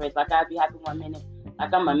get depressed. Like, I'd be happy 1 minute.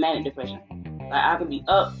 Like, I'm a manic depression. Like, I can be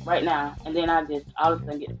up right now, and then I just all of a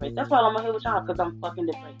sudden get depressed. That's why I'm here with y'all, because I'm fucking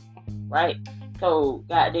depressed. Right? So,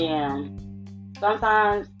 goddamn,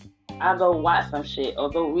 sometimes I go watch some shit, or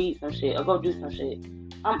go read some shit, or go do some shit.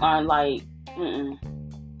 I'm on, like,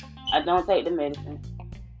 I don't take the medicine.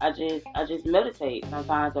 I just meditate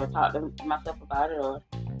sometimes, or talk to myself about it, or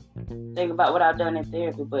think about what I've done in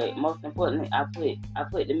therapy. But most importantly, I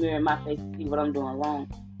put the mirror in my face to see what I'm doing wrong.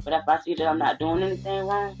 But if I see that I'm not doing anything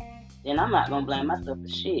wrong, then I'm not gonna blame myself for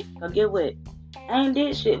shit. Cause get what? I ain't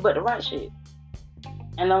did shit but the right shit.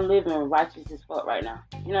 And I'm living righteous as fuck right now.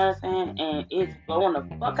 You know what I'm saying? And it's blowing the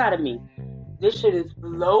fuck out of me. This shit is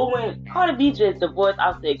blowing. Cardi B just divorced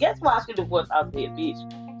Offset. Guess why she divorced Offset,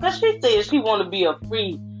 bitch? Cause she said she wanna be a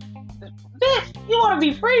free bitch. You wanna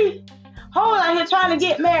be free? Hoes out here trying to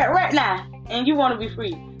get married right now, and you want to be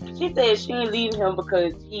free. She said she ain't leaving him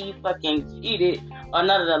because he fucking cheated or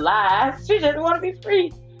none of the lies. She just want to be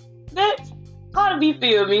free. Bitch, Cardi B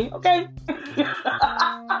feel me, okay?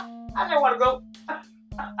 I just want to go.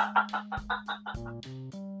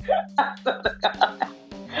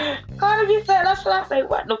 Cardi B said, that's what I say.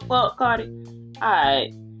 What the fuck, Cardi?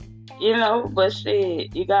 Alright. You know, but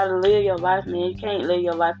shit, you gotta live your life, man. You can't live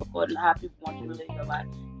your life according to how people want you to live your life.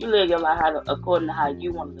 You live your life according to how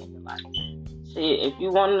you want to live your life. Shit, if you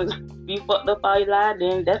want to be fucked up all your life,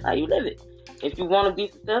 then that's how you live it. If you want to be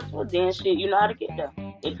successful, then shit, you know how to get there.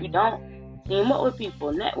 If you don't, team up with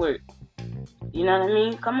people, network. You know what I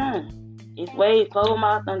mean? Come on. It's ways, closed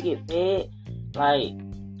mouth don't get fed. Like,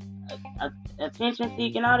 attention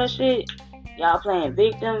seeking, all that shit. Y'all playing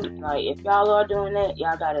victim. Like, if y'all are doing that,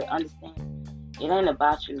 y'all gotta understand. It ain't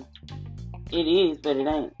about you. It is, but it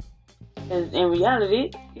ain't. Because in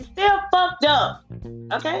reality, it's still fucked up.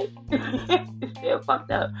 Okay? It's still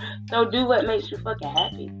fucked up. So do what makes you fucking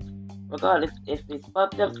happy. Regardless, if it's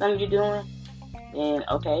fucked up something you're doing, then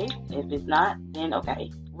okay. If it's not, then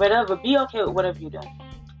okay. Whatever, be okay with whatever you're doing.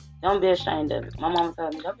 Don't be ashamed of it. My mama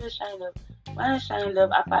told me, don't be ashamed of it. If I ain't ashamed of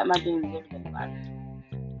it, I fight my demons every day about it.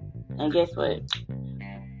 And guess what?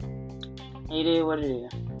 It is what it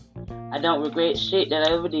is. I don't regret shit that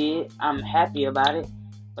I ever did. I'm happy about it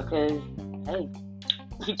because, hey,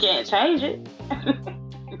 you can't change it.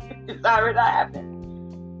 It's already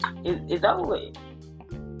happened. It's over with.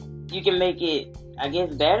 You can make it, I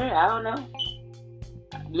guess, better. I don't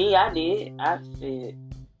know. Me, I did. I said,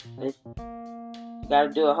 listen, you gotta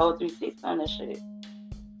do a whole 360 on that shit.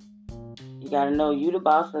 You gotta know you the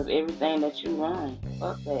boss of everything that you run.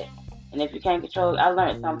 Fuck that. And if you can't control, I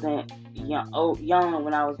learned something young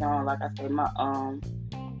when I was young. Like I said, my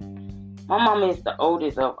mom is the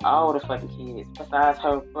oldest of all the fucking kids, besides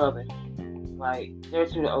her brother. Like, they're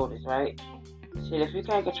two the oldest, right? Shit, if you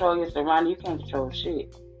can't control your surroundings, you can't control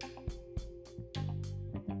shit.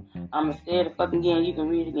 I'ma say it fucking again, you can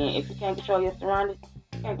read it again. If you can't control your surroundings,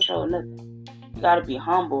 you can't control nothing. You gotta be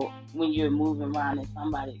humble when you're moving around in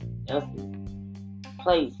somebody else's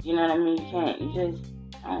place. You know what I mean? You can't. You just,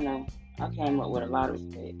 I don't know. I came up with a lot of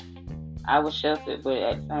respect. I was sheltered, but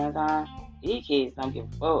at the same time, these kids don't give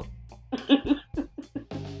a fuck.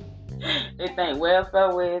 They think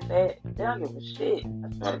welfare where it's at. They don't give a shit. I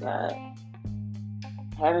swear to God.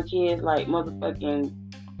 Having kids like motherfucking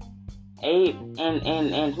Abe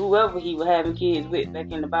and whoever he was having kids with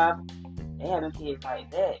back in the Bible, they having kids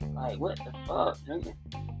like that. Like, what the fuck, nigga?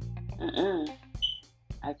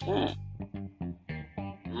 I can't.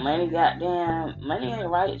 Money ain't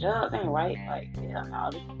right. Jobs ain't right. Like, hell no,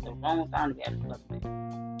 this is the wrong time to be having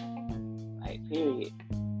fucking. Like, period.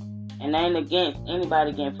 And I ain't against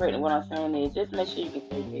anybody getting pregnant. What I'm saying is, just make sure you can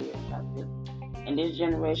take care of yourself. In this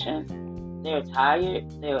generation, they're tired.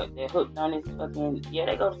 They're hooked on this fucking. Yeah,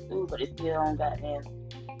 they go to school, but they still on goddamn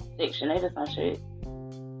Section 8 or some shit.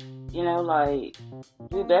 You know, like,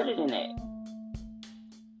 do better than that.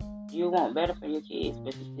 You want better for your kids,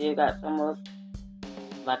 but you still got some of us.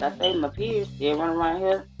 Like I say, my peers still running around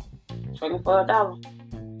here tricking for $1.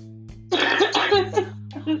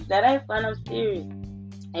 That ain't fun. I'm serious.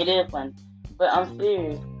 It is fun, but I'm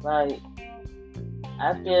serious. Like,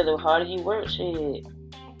 I feel the harder you work, shit,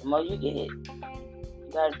 the more you get. You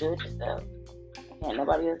gotta do it yourself. Can't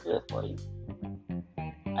nobody else do it for you.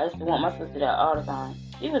 I used to want my sister there all the time.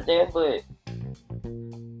 She was there, but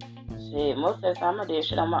shit, most of the time I did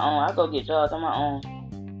shit on my own. I go get jobs on my own.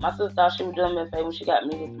 My sister thought she was doing me a favor when she got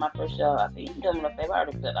me. This is my first job. I said, you can do me a favor. I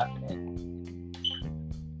already felt like that.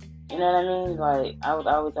 You know what I mean? Like, I was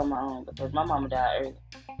always on my own because my mama died early.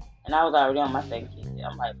 And I was already on my second kid.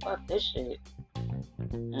 I'm like, fuck this shit.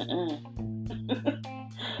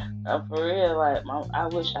 For real, like, I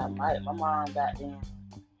wish I might. My mom goddamn.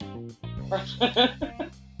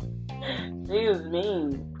 She was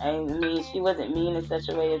mean. I mean, she wasn't mean in such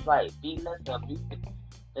a way as, like, beating us or abusive.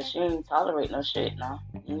 But she ain't tolerate no shit, nah.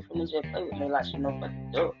 You ain't finna just play with me like she know what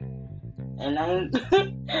to do. And I ain't,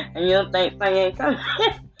 and you don't think thing ain't coming.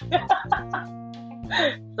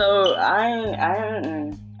 So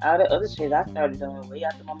all the other shit I started doing way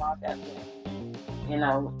after my mom passed away. You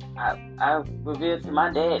know, I revealed to my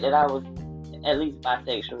dad that I was at least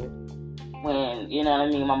bisexual when, you know what I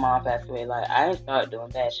mean, my mom passed away. Like, I ain't started doing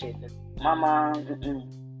bad shit. My mom,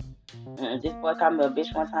 this boy called me a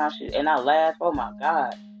bitch one time, and I laughed. Oh my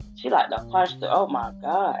God, she like to punch the. Oh my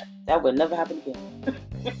God, that would never happen again.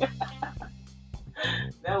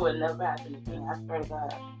 That would never happen again. I swear to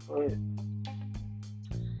God. But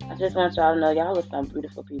I just want y'all to know y'all are some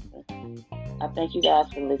beautiful people. I thank you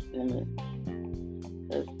guys for listening to me.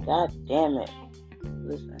 Cause god damn it.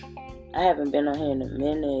 Listen, I haven't been on here in a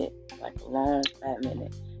minute, like a long fat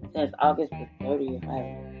minute. Since August the 30th.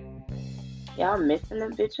 Y'all missing the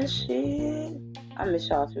bitch and shit. I miss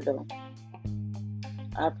y'all too though.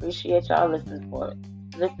 I appreciate y'all listening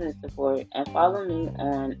support, and follow me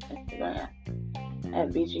on Instagram at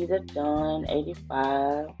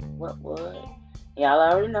BGTheDon85. What? Y'all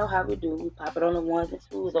already know how we do. We pop it on the ones and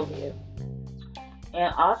twos over here.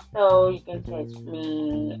 And also, you can catch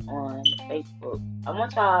me on Facebook. I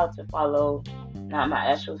want y'all to follow, not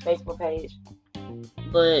my actual Facebook page,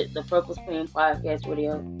 but the Purple Queen Podcast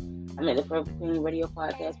Radio. The Purple Queen Radio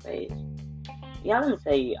Podcast page. Y'all, let me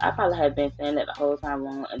tell you, I probably had been saying that the whole time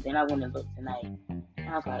wrong, and then I went and looked tonight. And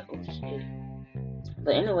I was like, oh shit.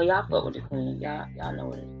 But anyway, y'all fuck with the Queen. Y'all know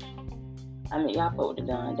what it is. Y'all fuck with the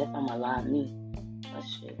Don. That's on my live me. That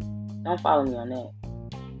shit. Don't follow me on that.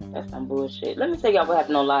 That's some bullshit. Let me tell y'all what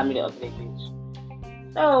happened on live me the other day, bitch.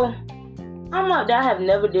 So, I'm out there. I have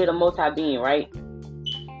never did a multi-beam, right?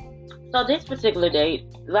 So this particular day,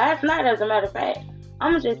 last night, as a matter of fact,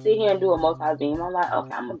 I'm gonna just sit here and do a multi-beam. I'm like,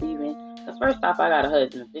 okay, I'm gonna be in. Because first off, I got a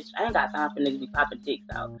husband, bitch. I ain't got time for niggas to be popping dicks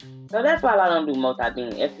out. So that's why I don't do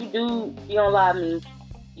multi-beam. If you do be on live me,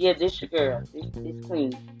 yeah, this your girl. This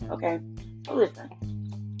Queen. Okay? So listen.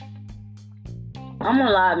 I'm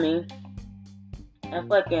on live me. And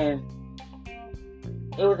fucking,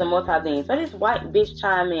 it was a multi-beam. So this white bitch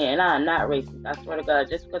chime in, and I'm not racist. I swear to God,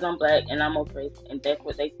 just because I'm black and I'm oppressed, and that's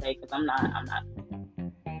what they say, because I'm not oppressed.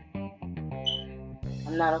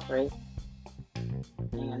 I'm not oppressed.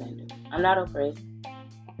 That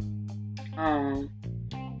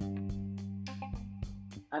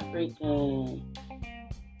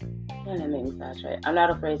made me sidetrack. I'm not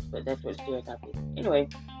oppressed, but that's what stereotype is. Anyway,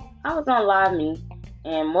 I was on live me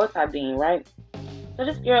and multi-beam, right? So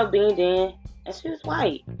this girl beamed in, and she was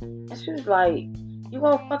white. And she was like, you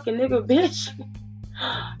old fucking nigga, bitch.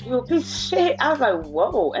 You a piece of shit. I was like,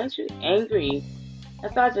 whoa. And she was angry.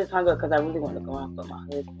 And so I just hung up because I really wanted to go off with my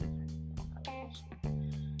husband.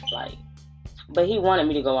 But he wanted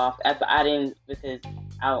me to go off after I didn't, because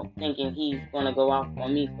I was thinking he's going to go off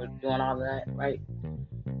on me for doing all of that, right?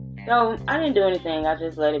 So I didn't do anything. I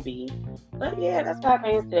just let it be. But yeah, that's what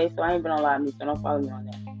happened yesterday. So I ain't been on live me, so don't follow me on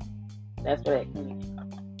that. That's what that came from.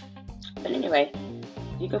 But anyway,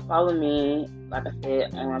 you can follow me, like I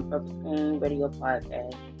said, on Purple Queen Radio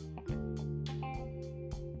Podcast.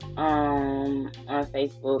 On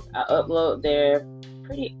Facebook. I upload there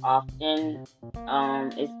pretty often.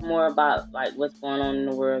 It's more about like what's going on in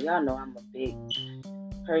the world. Y'all know I'm a big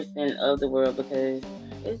person of the world because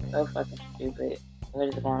it's so fucking stupid what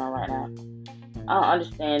is going on right now. I don't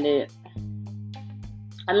understand it.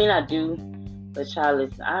 I do, but child,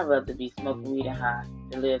 listen, I'd rather be smoking weed and high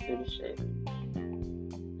to live through this shit.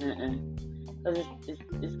 Cause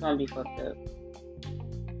it's gonna be fucked up.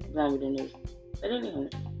 It's gonna be the news. But anyway,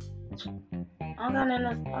 I don't got nothing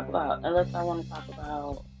else to talk about unless I want to talk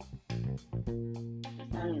about.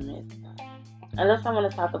 Unless I want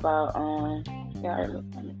to talk about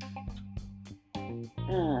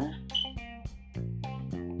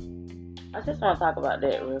I just want to talk about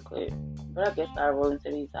that real quick. But I guess I'll roll into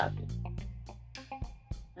these topics.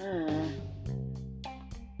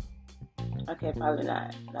 Okay, probably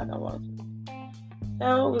not. Not gonna roll into.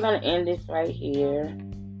 So we're gonna end this right here.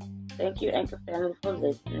 Thank you, Anchor family, for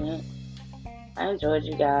listening. I enjoyed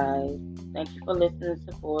you guys. Thank you for listening and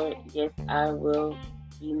support. Yes, I will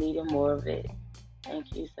be needing more of it.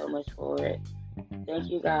 Thank you so much for it. Thank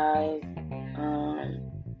you guys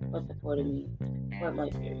for supporting me. Support my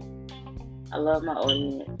spirit. I love my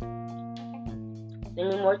audience. Send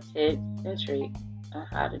me more tips and tricks on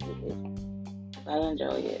how to do this. I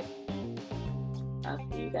enjoy it. I'll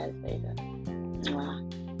see you guys later. Mwah.